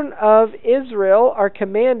children of Israel are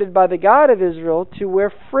commanded by the God of Israel to wear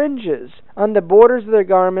fringes on the borders of their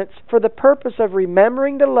garments for the purpose of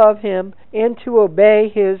remembering to love him and to obey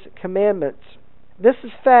his commandments. This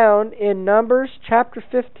is found in Numbers chapter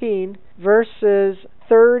 15, verses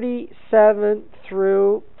 37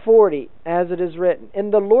 through 40, as it is written,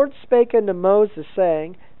 "And the Lord spake unto Moses,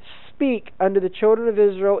 saying, Speak unto the children of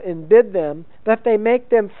Israel, and bid them that they make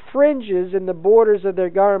them fringes in the borders of their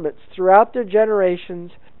garments throughout their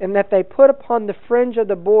generations, and that they put upon the fringe of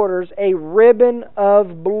the borders a ribbon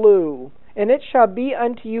of blue, And it shall be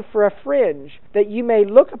unto you for a fringe, that you may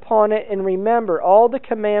look upon it and remember all the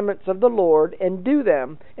commandments of the Lord, and do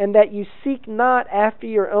them, and that you seek not after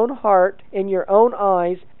your own heart and your own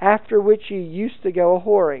eyes, after which you used to go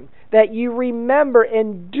a-whoring. That you remember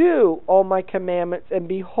and do all my commandments, and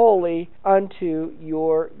be holy unto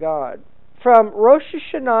your God. From Rosh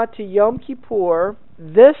Hashanah to Yom Kippur,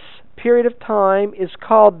 this period of time is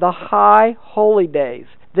called the High Holy Days.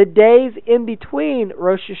 The days in between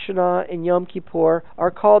Rosh Hashanah and Yom Kippur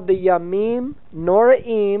are called the Yamim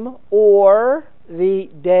Noraim, or the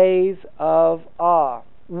Days of Awe.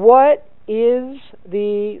 What is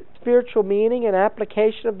the spiritual meaning and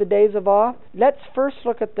application of the Days of Awe? Let's first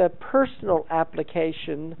look at the personal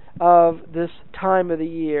application of this time of the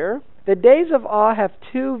year. The Days of Awe have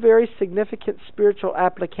two very significant spiritual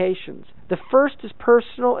applications. The first is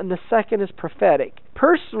personal and the second is prophetic.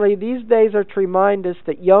 Personally, these days are to remind us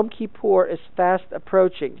that Yom Kippur is fast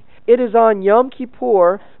approaching. It is on Yom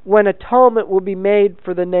Kippur when atonement will be made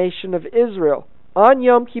for the nation of Israel. On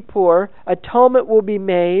Yom Kippur, atonement will be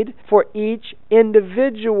made for each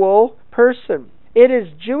individual person. It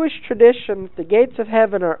is Jewish tradition that the gates of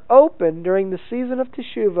heaven are open during the season of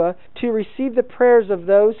Teshuvah to receive the prayers of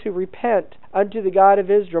those who repent unto the God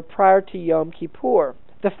of Israel prior to Yom Kippur.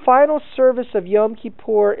 The final service of Yom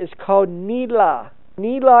Kippur is called Nilah.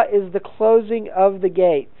 Nilah is the closing of the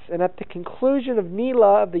gates, and at the conclusion of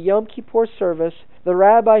Nilah, of the Yom Kippur service, the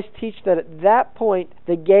rabbis teach that at that point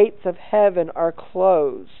the gates of heaven are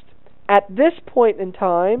closed. At this point in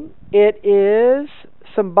time, it is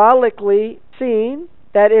symbolically seen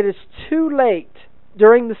that it is too late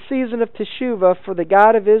during the season of Teshuvah for the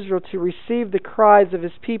God of Israel to receive the cries of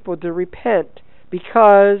His people to repent,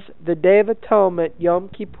 because the Day of Atonement, Yom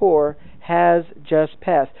Kippur, has just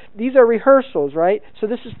passed. These are rehearsals, right? So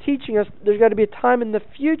this is teaching us there's got to be a time in the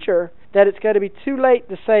future that it's got to be too late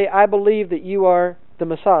to say, I believe that you are the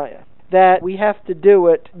Messiah. That we have to do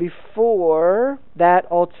it before that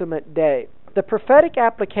ultimate day. The prophetic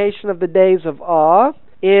application of the Days of Awe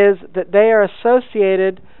is that they are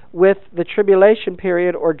associated with the tribulation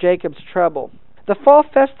period, or Jacob's trouble. The fall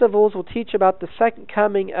festivals will teach about the second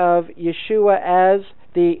coming of Yeshua as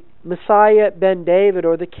the Messiah ben David,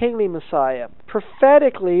 or the kingly Messiah.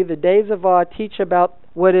 Prophetically, the Days of Awe teach about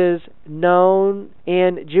what is known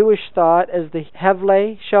in Jewish thought as the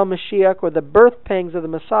Hevle Shel Mashiach, or the birth pangs of the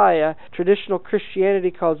Messiah. Traditional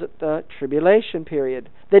Christianity calls it the tribulation period.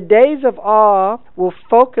 The Days of Awe will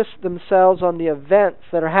focus themselves on the events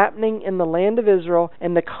that are happening in the land of Israel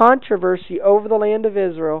and the controversy over the land of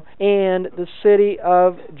Israel and the city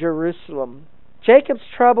of Jerusalem. Jacob's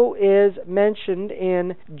trouble is mentioned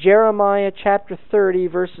in Jeremiah chapter 30,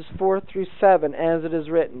 verses 4 through 7, as it is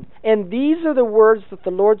written. And these are the words that the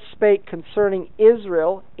Lord spake concerning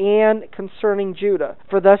Israel and concerning Judah.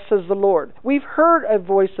 For thus says the Lord, We've heard a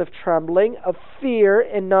voice of trembling, of fear,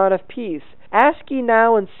 and not of peace. Ask ye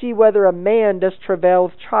now and see whether a man does travail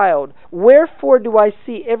with child. Wherefore do I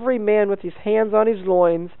see every man with his hands on his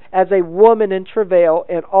loins, as a woman in travail,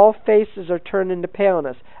 and all faces are turned into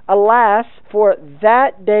paleness? Alas, for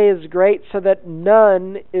that day is great, so that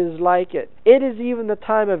none is like it. It is even the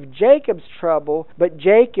time of Jacob's trouble, but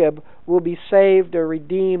Jacob will be saved or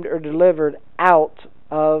redeemed or delivered out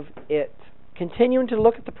of it. Continuing to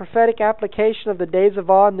look at the prophetic application of the Days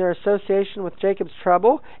of Awe and their association with Jacob's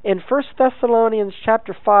trouble, in 1 Thessalonians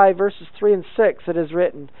chapter 5, verses 3 and 6, it is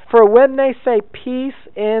written, For when they say peace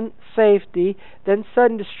and safety, then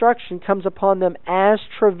sudden destruction comes upon them as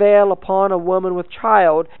travail upon a woman with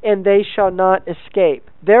child, and they shall not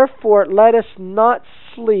escape. Therefore let us not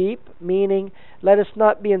sleep, meaning let us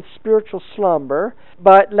not be in spiritual slumber,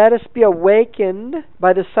 but let us be awakened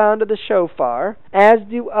by the sound of the shofar, as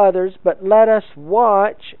do others, but let us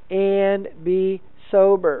watch and be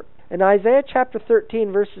sober. In Isaiah chapter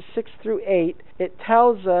 13, verses 6 through 8, it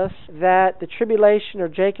tells us that the tribulation, or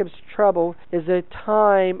Jacob's trouble, is a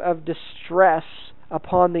time of distress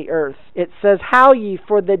upon the earth. It says, How ye,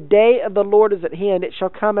 for the day of the Lord is at hand, it shall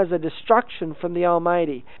come as a destruction from the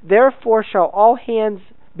Almighty. Therefore shall all hands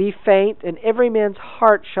be faint, and every man's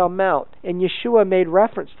heart shall melt. And Yeshua made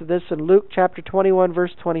reference to this in Luke chapter 21,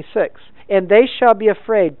 verse 26. And they shall be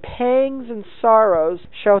afraid. Pangs and sorrows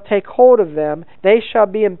shall take hold of them. They shall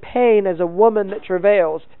be in pain as a woman that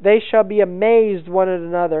travails. They shall be amazed one at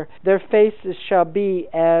another. Their faces shall be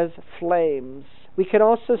as flames. We can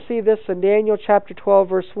also see this in Daniel chapter 12,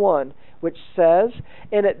 verse 1. which says,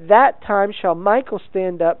 "And at that time shall Michael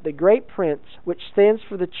stand up, the great prince, which stands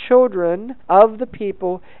for the children of the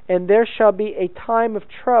people, and there shall be a time of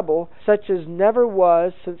trouble, such as never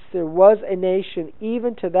was since there was a nation,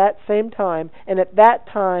 even to that same time. And at that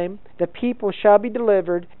time the people shall be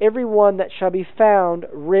delivered, every one that shall be found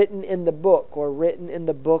written in the book," or written in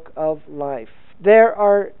the book of life. There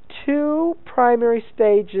are two primary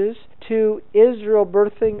stages to Israel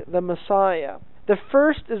birthing the Messiah. The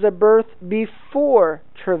first is a birth before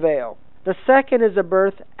travail. The second is a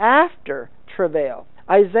birth after travail.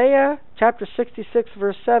 Isaiah chapter 66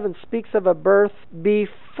 verse 7 speaks of a birth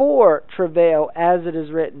before travail, as it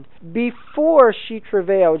is written. Before she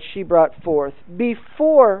travailed, she brought forth.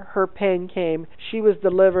 Before her pain came, she was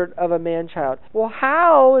delivered of a man-child. Well,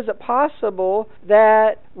 how is it possible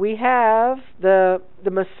that we have the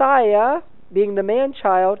Messiah being the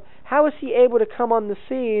man-child? How is he able to come on the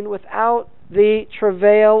scene without the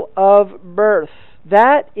travail of birth?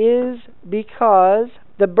 That is because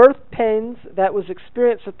the birth pains that was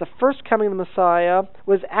experienced at the first coming of the Messiah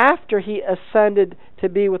was after he ascended to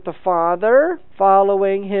be with the Father,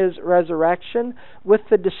 following his resurrection, with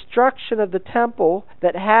the destruction of the temple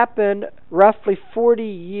that happened roughly 40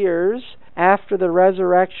 years after the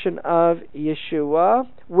resurrection of Yeshua,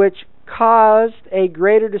 which caused a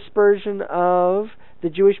greater dispersion of the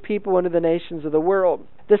Jewish people into the nations of the world.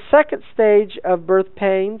 The second stage of birth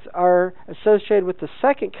pains are associated with the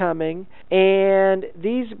second coming, and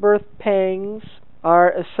these birth pangs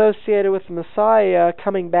are associated with the Messiah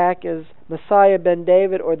coming back as Messiah ben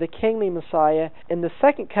David, or the kingly Messiah. In the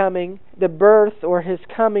second coming, the birth or his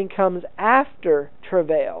coming comes after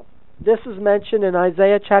travail. This is mentioned in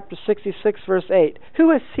Isaiah chapter 66 verse 8. "Who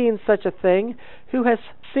has seen such a thing? Who has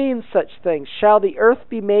seen such things? Shall the earth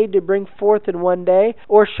be made to bring forth in one day?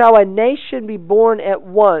 Or shall a nation be born at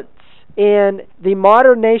once?" And the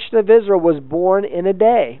modern nation of Israel was born in a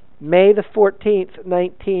day, May the 14th,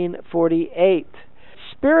 1948.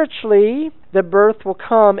 Spiritually, the birth will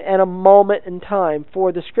come at a moment in time,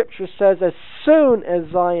 for the scripture says, "As soon as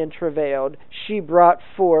Zion travailed, she brought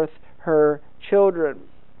forth her children."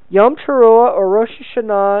 Yom Teruah, or Rosh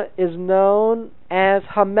Hashanah, is known as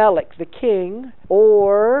Hamelech, the king,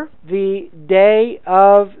 or the day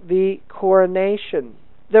of the coronation.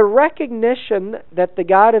 The recognition that the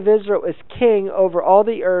God of Israel is king over all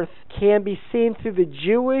the earth can be seen through the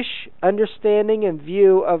Jewish understanding and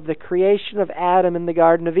view of the creation of Adam in the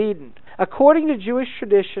Garden of Eden. According to Jewish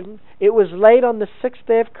tradition, it was late on the sixth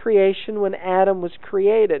day of creation when Adam was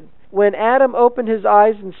created. When Adam opened his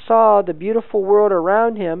eyes and saw the beautiful world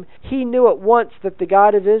around him, he knew at once that the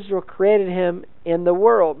God of Israel created him in the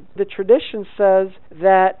world. The tradition says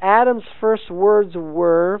that Adam's first words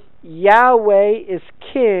were, "Yahweh is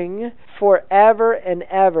king forever and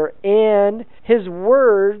ever," and his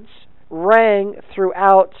words rang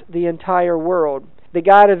throughout the entire world. The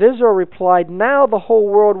God of Israel replied, "Now the whole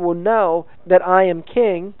world will know that I am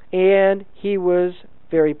king," and he was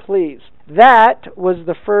very pleased. That was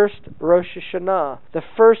the first Rosh Hashanah, the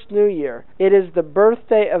first New Year. It is the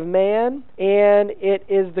birthday of man, and it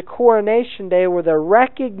is the coronation day, where the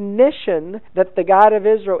recognition that the God of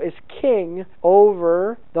Israel is king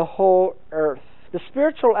over the whole earth. The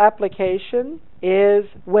spiritual application is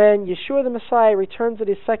when Yeshua the Messiah returns at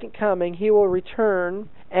his second coming, he will return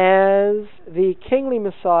as the kingly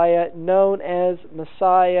Messiah, known as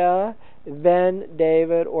Messiah ben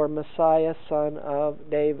David, or Messiah son of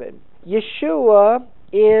David. Yeshua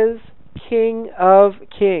is King of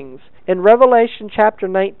Kings. In Revelation chapter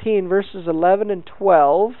 19, verses 11 and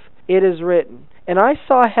 12, it is written, "And I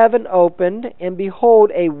saw heaven opened, and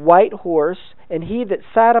behold, a white horse, and he that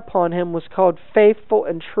sat upon him was called Faithful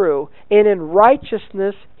and True, and in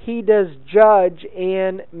righteousness he does judge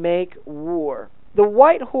and make war." The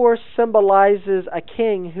white horse symbolizes a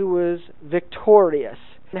king who is victorious.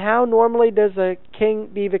 And how normally does a king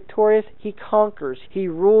be victorious? He conquers, he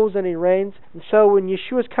rules, and he reigns. And so when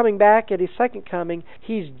Yeshua is coming back at his second coming,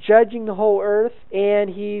 he's judging the whole earth, and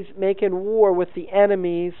he's making war with the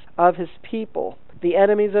enemies of his people. The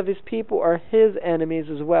enemies of his people are his enemies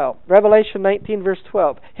as well. Revelation 19 verse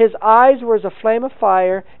 12. "His eyes were as a flame of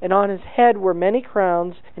fire, and on his head were many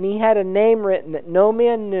crowns, and he had a name written that no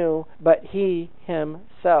man knew but he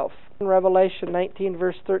himself." In Revelation 19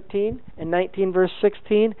 verse 13 and 19 verse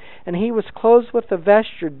 16, "And he was clothed with a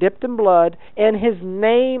vesture dipped in blood, and his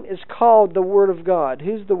name is called the Word of God."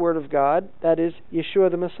 Who's the Word of God? That is Yeshua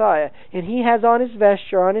the Messiah. "And he has on his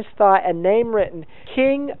vesture, on his thigh, a name written,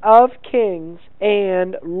 King of Kings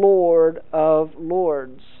and Lord of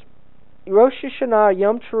Lords." Rosh Hashanah,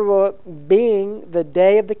 Yom Teruah, being the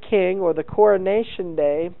day of the king, or the coronation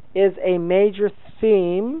day, is a major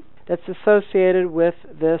theme that's associated with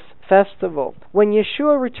this festival. When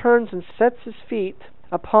Yeshua returns and sets his feet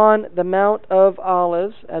upon the Mount of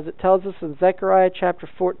Olives, as it tells us in Zechariah chapter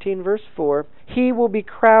 14, verse 4, he will be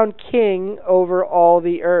crowned king over all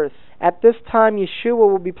the earth. At this time, Yeshua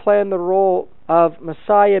will be playing the role of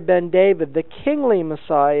Messiah ben David, the kingly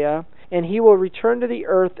Messiah, and he will return to the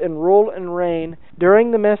earth and rule and reign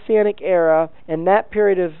during the Messianic era, and that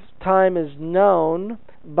period of time is known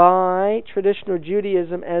by traditional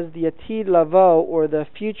Judaism as the Atid Lavo, or the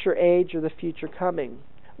future age or the future coming.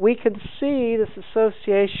 We can see this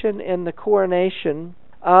association in the coronation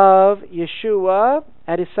of Yeshua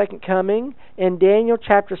at his second coming in Daniel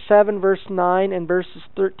chapter 7 verse 9 and verses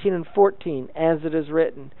 13 and 14, as it is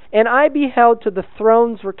written. And I beheld till the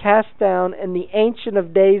thrones were cast down, and the Ancient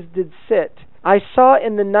of Days did sit. I saw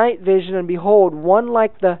in the night vision, and behold, one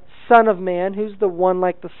like the Son of Man. Who's the one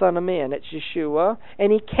like the Son of Man? It's Yeshua.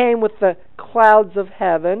 And he came with the clouds of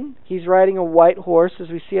heaven. He's riding a white horse, as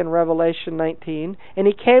we see in Revelation 19. And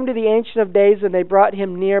he came to the Ancient of Days, and they brought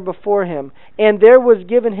him near before him. And there was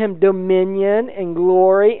given him dominion and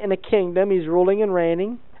glory and a kingdom. He's ruling and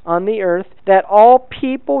reigning on the earth, that all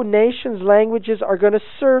people, nations, languages are going to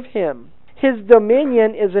serve him. His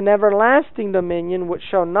dominion is an everlasting dominion which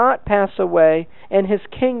shall not pass away, and his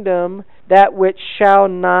kingdom that which shall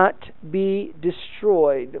not be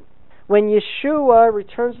destroyed. When Yeshua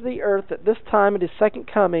returns to the earth at this time at his second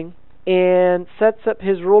coming and sets up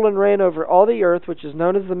his rule and reign over all the earth, which is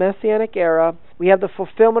known as the Messianic era, we have the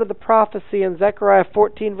fulfillment of the prophecy in Zechariah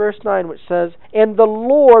 14 verse 9, which says, And the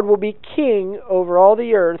Lord will be king over all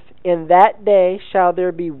the earth. In that day shall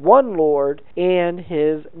there be one Lord, and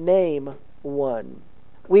his name one.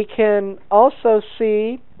 We can also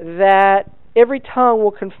see that every tongue will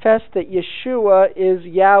confess that Yeshua is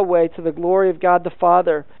Yahweh, to the glory of God the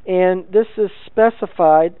Father. And this is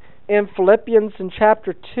specified in Philippians in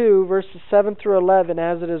chapter 2, verses 7 through 11,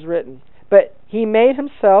 as it is written. But he made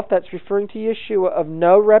himself, that's referring to Yeshua, of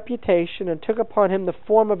no reputation, and took upon him the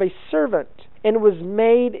form of a servant, and was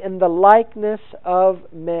made in the likeness of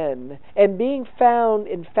men. And being found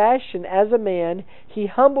in fashion as a man, he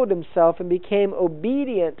humbled himself and became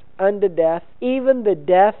obedient unto death, even the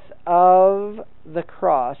death of the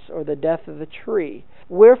cross, or the death of the tree.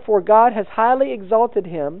 Wherefore God has highly exalted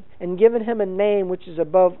him, and given him a name which is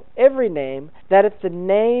above every name, that at the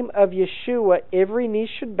name of Yeshua every knee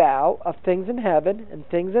should bow, of things in heaven, and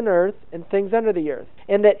things in earth, and things under the earth,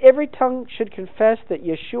 and that every tongue should confess that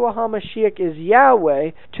Yeshua HaMashiach is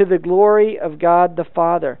Yahweh, to the glory of God the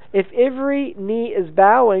Father. If every knee is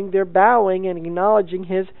bowing, they're bowing and acknowledging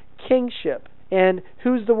his kingship. And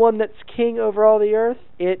who's the one that's king over all the earth?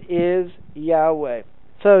 It is Yahweh.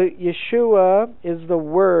 So Yeshua is the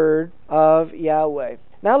word of Yahweh.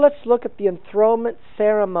 Now let's look at the enthronement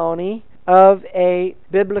ceremony of a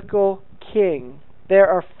biblical king. There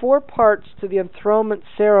are 4 parts to the enthronement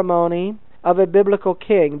ceremony of a biblical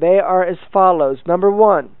king. They are as follows. Number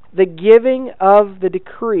 1, the giving of the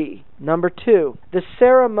decree. Number 2, the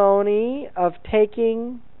ceremony of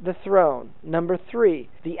taking the throne. Number 3,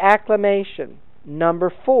 the acclamation.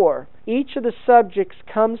 Number 4, each of the subjects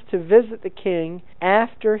comes to visit the king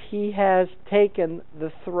after he has taken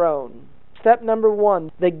the throne. Step number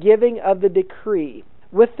 1, the giving of the decree.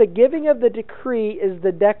 With the giving of the decree is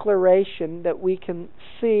the declaration that we can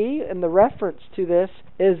see, and the reference to this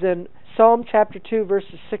is in Psalm chapter 2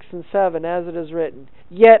 verses 6 and 7, as it is written,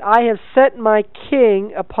 Yet I have set my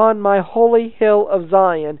king upon my holy hill of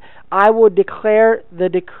Zion. I will declare the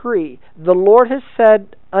decree. The Lord has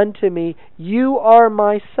said unto me, You are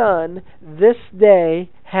my son, this day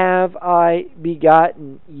have I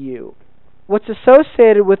begotten you. What's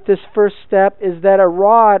associated with this first step is that a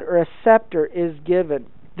rod or a scepter is given.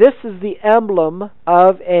 This is the emblem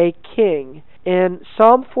of a king. In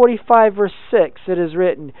Psalm 45 verse 6 it is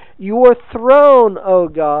written, Your throne, O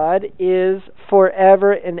God, is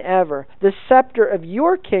forever and ever. The scepter of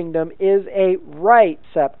your kingdom is a right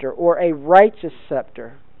scepter, or a righteous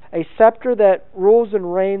scepter. A scepter that rules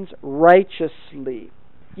and reigns righteously.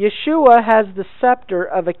 Yeshua has the scepter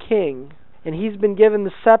of a king, and he's been given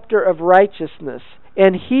the scepter of righteousness.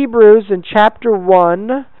 In Hebrews in chapter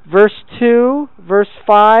 1, verse 2, verse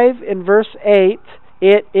 5, and verse 8,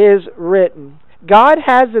 it is written, God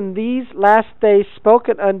has in these last days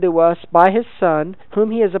spoken unto us by his Son, whom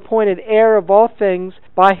he has appointed heir of all things,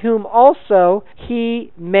 by whom also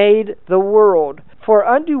he made the world. For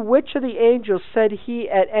unto which of the angels said he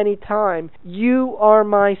at any time, You are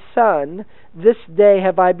my son, this day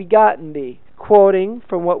have I begotten thee? Quoting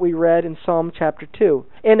from what we read in Psalm chapter 2.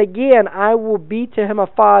 And again, I will be to him a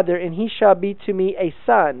father, and he shall be to me a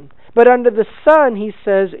son. But under the sun, he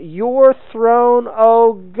says, your throne,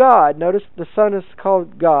 O God, notice the sun is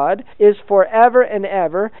called God, is forever and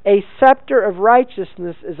ever. A scepter of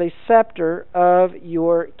righteousness is a scepter of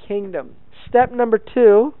your kingdom. Step number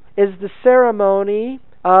 2 is the ceremony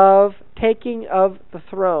of taking of the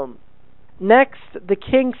throne. Next, the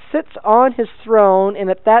king sits on his throne, and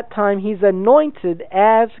at that time he's anointed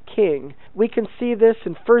as king. We can see this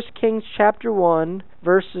in 1 Kings chapter 1,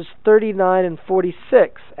 verses 39 and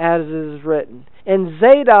 46, as it is written. And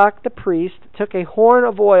Zadok the priest took a horn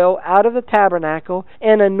of oil out of the tabernacle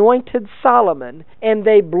and anointed Solomon, and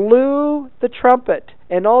they blew the trumpet.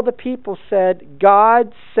 And all the people said,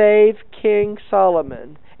 God save King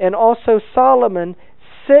Solomon. And also Solomon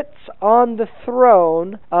sits on the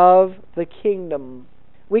throne of the kingdom.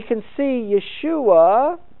 We can see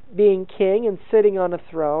Yeshua being king and sitting on a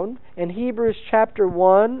throne. In Hebrews chapter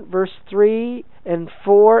 1, verse 3 and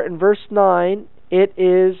 4 and verse 9, it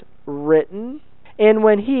is written, and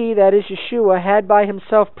when he, that is Yeshua, had by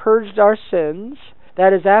himself purged our sins,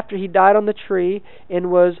 that is after he died on the tree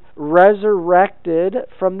and was resurrected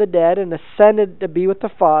from the dead and ascended to be with the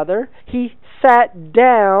Father, he sat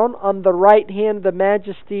down on the right hand of the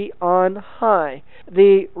Majesty on high.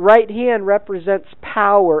 The right hand represents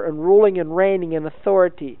power and ruling and reigning and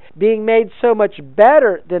authority, being made so much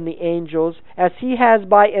better than the angels, as he has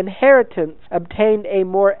by inheritance obtained a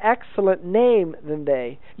more excellent name than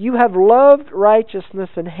they. You have loved righteousness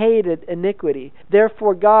and hated iniquity.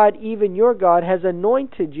 Therefore God, even your God, has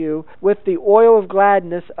anointed you with the oil of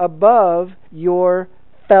gladness above your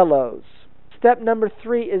fellows. Step number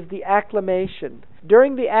 3 is the acclamation.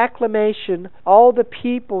 During the acclamation, all the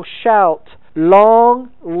people shout,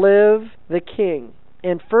 long live the King.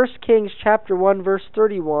 In 1 Kings chapter 1 verse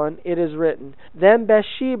 31, it is written, Then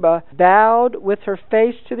Bathsheba bowed with her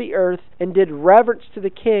face to the earth and did reverence to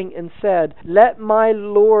the king and said, Let my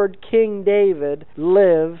Lord King David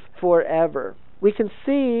live forever. We can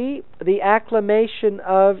see the acclamation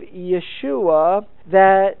of Yeshua,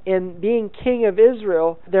 that in being king of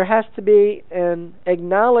Israel, there has to be an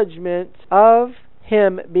acknowledgement of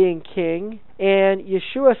him being king. And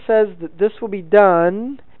Yeshua says that this will be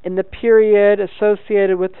done in the period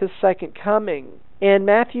associated with his second coming. In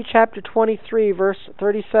Matthew chapter 23, verse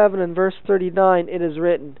 37 and verse 39, it is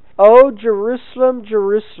written, O Jerusalem,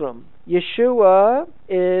 Jerusalem. Yeshua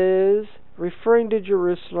is referring to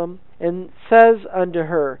Jerusalem, and says unto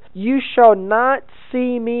her, You shall not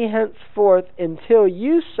see me henceforth until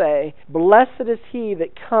you say, Blessed is he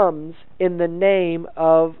that comes in the name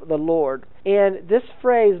of the Lord. And this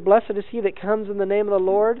phrase, Blessed is he that comes in the name of the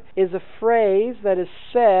Lord, is a phrase that is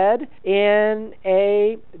said in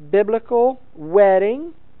a biblical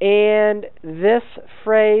wedding. And this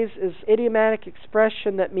phrase is idiomatic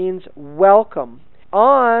expression that means welcome.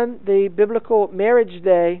 On the biblical marriage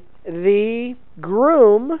day, the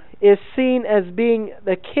groom is seen as being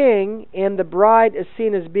the king and the bride is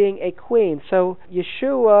seen as being a queen. So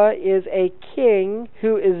Yeshua is a king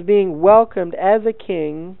who is being welcomed as a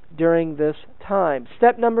king during this time.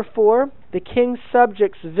 Step number 4, the king's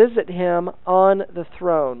subjects visit him on the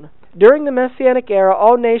throne. During the Messianic era,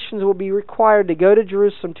 all nations will be required to go to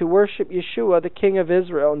Jerusalem to worship Yeshua, the King of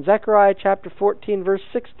Israel. In Zechariah chapter 14, verse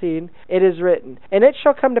 16, it is written, And it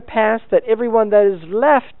shall come to pass that everyone that is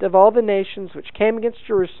left of all the nations which came against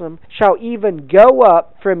Jerusalem shall even go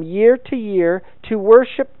up from year to year to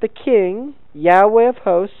worship the King, Yahweh of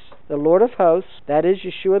hosts, the Lord of hosts, that is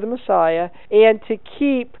Yeshua the Messiah, and to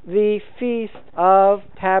keep the Feast of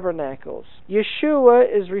Tabernacles. Yeshua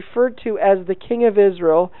is referred to as the King of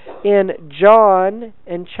Israel in John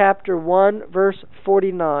in chapter 1 verse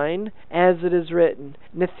 49, as it is written,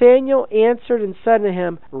 Nathanael answered and said to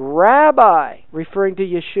him, Rabbi, referring to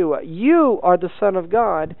Yeshua, you are the Son of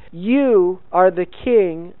God, you are the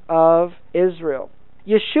King of Israel.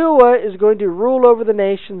 Yeshua is going to rule over the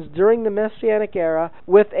nations during the Messianic era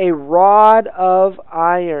with a rod of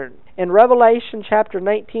iron. In Revelation chapter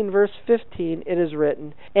 19 verse 15 it is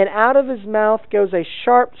written, And out of his mouth goes a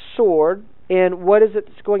sharp sword, and what is it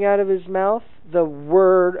that's going out of his mouth? The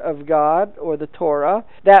Word of God, or the Torah,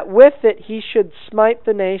 that with it he should smite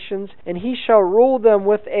the nations, and he shall rule them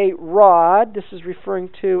with a rod, this is referring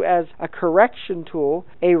to as a correction tool,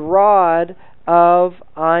 a rod of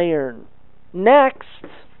iron. Next,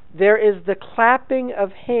 there is the clapping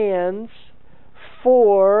of hands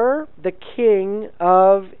for the King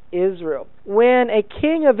of Israel. When a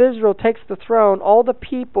king of Israel takes the throne, all the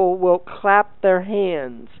people will clap their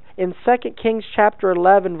hands. In 2 Kings chapter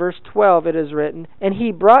 11, verse 12, it is written, "And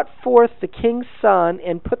he brought forth the king's son,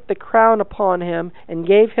 and put the crown upon him, and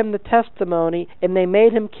gave him the testimony, and they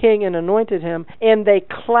made him king and anointed him, and they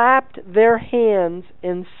clapped their hands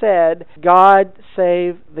and said, God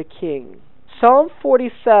save the king." Psalm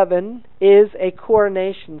 47 is a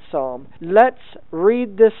coronation psalm. Let's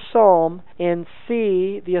read this psalm and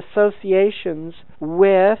see the associations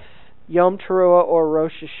with Yom Teruah or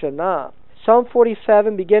Rosh Hashanah. Psalm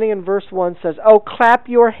 47, beginning in verse 1, says, "Oh, clap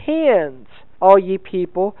your hands, all ye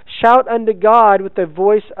people. Shout unto God with the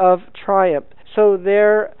voice of triumph." So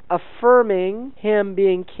they're affirming him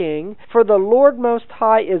being king. "For the Lord Most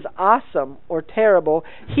High is awesome," or terrible.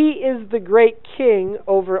 "He is the great king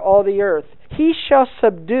over all the earth. He shall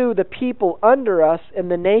subdue the people under us and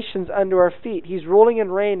the nations under our feet." He's ruling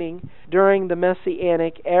and reigning during the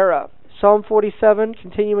Messianic era. Psalm 47,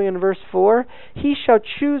 continuing in verse 4, "He shall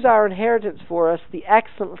choose our inheritance for us, the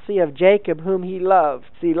excellency of Jacob, whom he loved."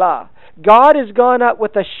 Selah. God is gone up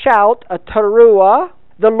with a shout, a teruah,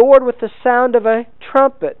 the Lord with the sound of a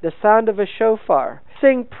trumpet, the sound of a shofar.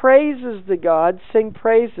 Sing praises to God, sing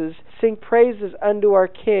praises unto our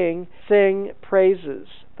King, sing praises.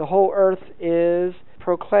 The whole earth is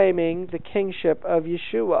proclaiming the kingship of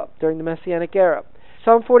Yeshua during the Messianic era.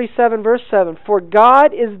 Psalm 47, verse 7, "For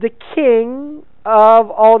God is the King of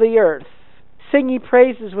all the earth. Sing ye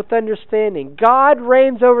praises with understanding. God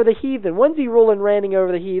reigns over the heathen." When's he ruling and reigning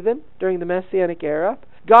over the heathen? During the Messianic era.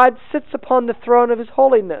 God sits upon the throne of his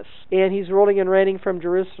holiness, and he's ruling and reigning from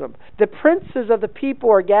Jerusalem. "The princes of the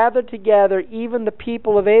people are gathered together, even the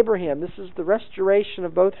people of Abraham." This is the restoration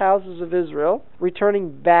of both houses of Israel,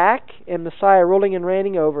 returning back, and Messiah ruling and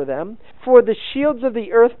reigning over them. "For the shields of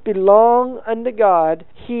the earth belong unto God.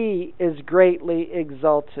 He is greatly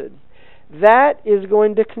exalted." That is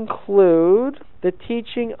going to conclude the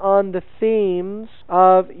teaching on the themes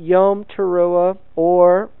of Yom Teruah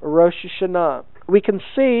or Rosh Hashanah. We can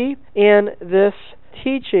see in this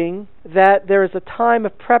teaching that there is a time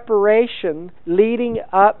of preparation leading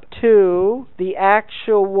up to the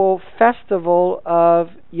actual festival of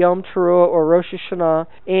Yom Teruah or Rosh Hashanah,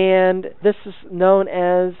 and this is known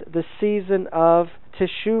as the season of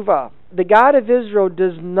Teshuvah. The God of Israel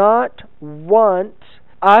does not want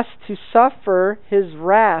us to suffer his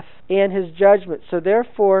wrath and his judgment. So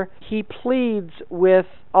therefore, he pleads with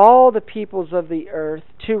all the peoples of the earth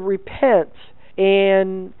to repent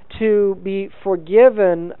and to be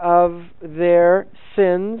forgiven of their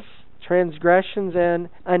sins, transgressions, and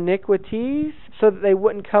iniquities, so that they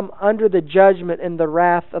wouldn't come under the judgment and the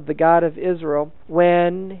wrath of the God of Israel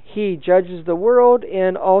when he judges the world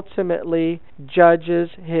and ultimately judges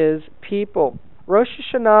his people. Rosh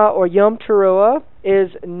Hashanah or Yom Teruah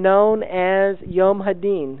is known as Yom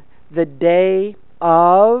Hadin, the day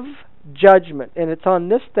of judgment. And it's on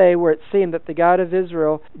this day where it's seen that the God of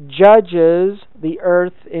Israel judges the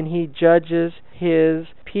earth and he judges his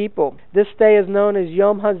people. This day is known as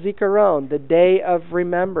Yom HaZikaron, the day of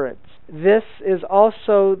remembrance. This is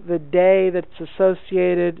also the day that's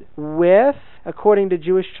associated with, according to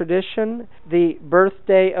Jewish tradition, the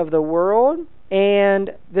birthday of the world.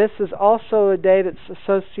 And this is also a day that's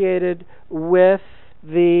associated with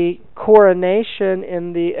the coronation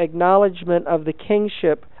and the acknowledgement of the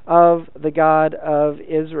kingship of the God of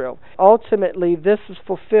Israel. Ultimately, this is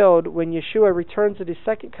fulfilled when Yeshua returns at his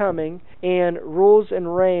second coming and rules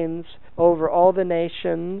and reigns over all the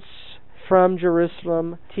nations from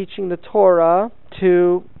Jerusalem, teaching the Torah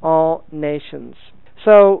to all nations.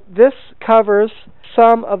 So this covers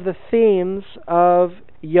some of the themes of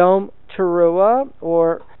Yom Teruah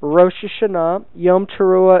or Rosh Hashanah. Yom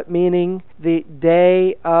Teruah meaning the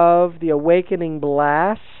day of the awakening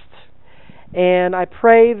blast. And I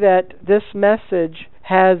pray that this message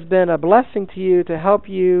has been a blessing to you to help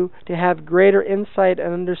you to have greater insight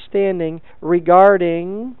and understanding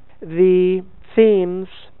regarding the themes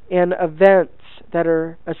and events that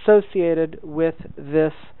are associated with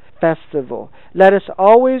this festival. Let us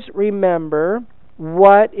always remember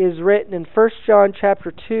what is written in 1 John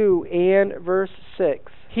chapter 2 and verse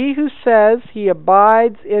 6. He who says he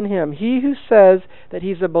abides in him, he who says that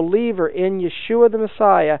he's a believer in Yeshua the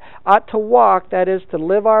Messiah, ought to walk, that is, to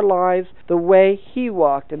live our lives the way he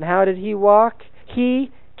walked. And how did he walk?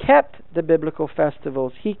 He kept the biblical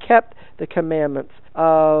festivals. He kept the commandments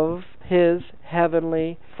of his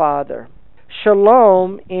heavenly Father.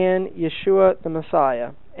 Shalom in Yeshua the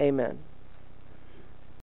Messiah. Amen.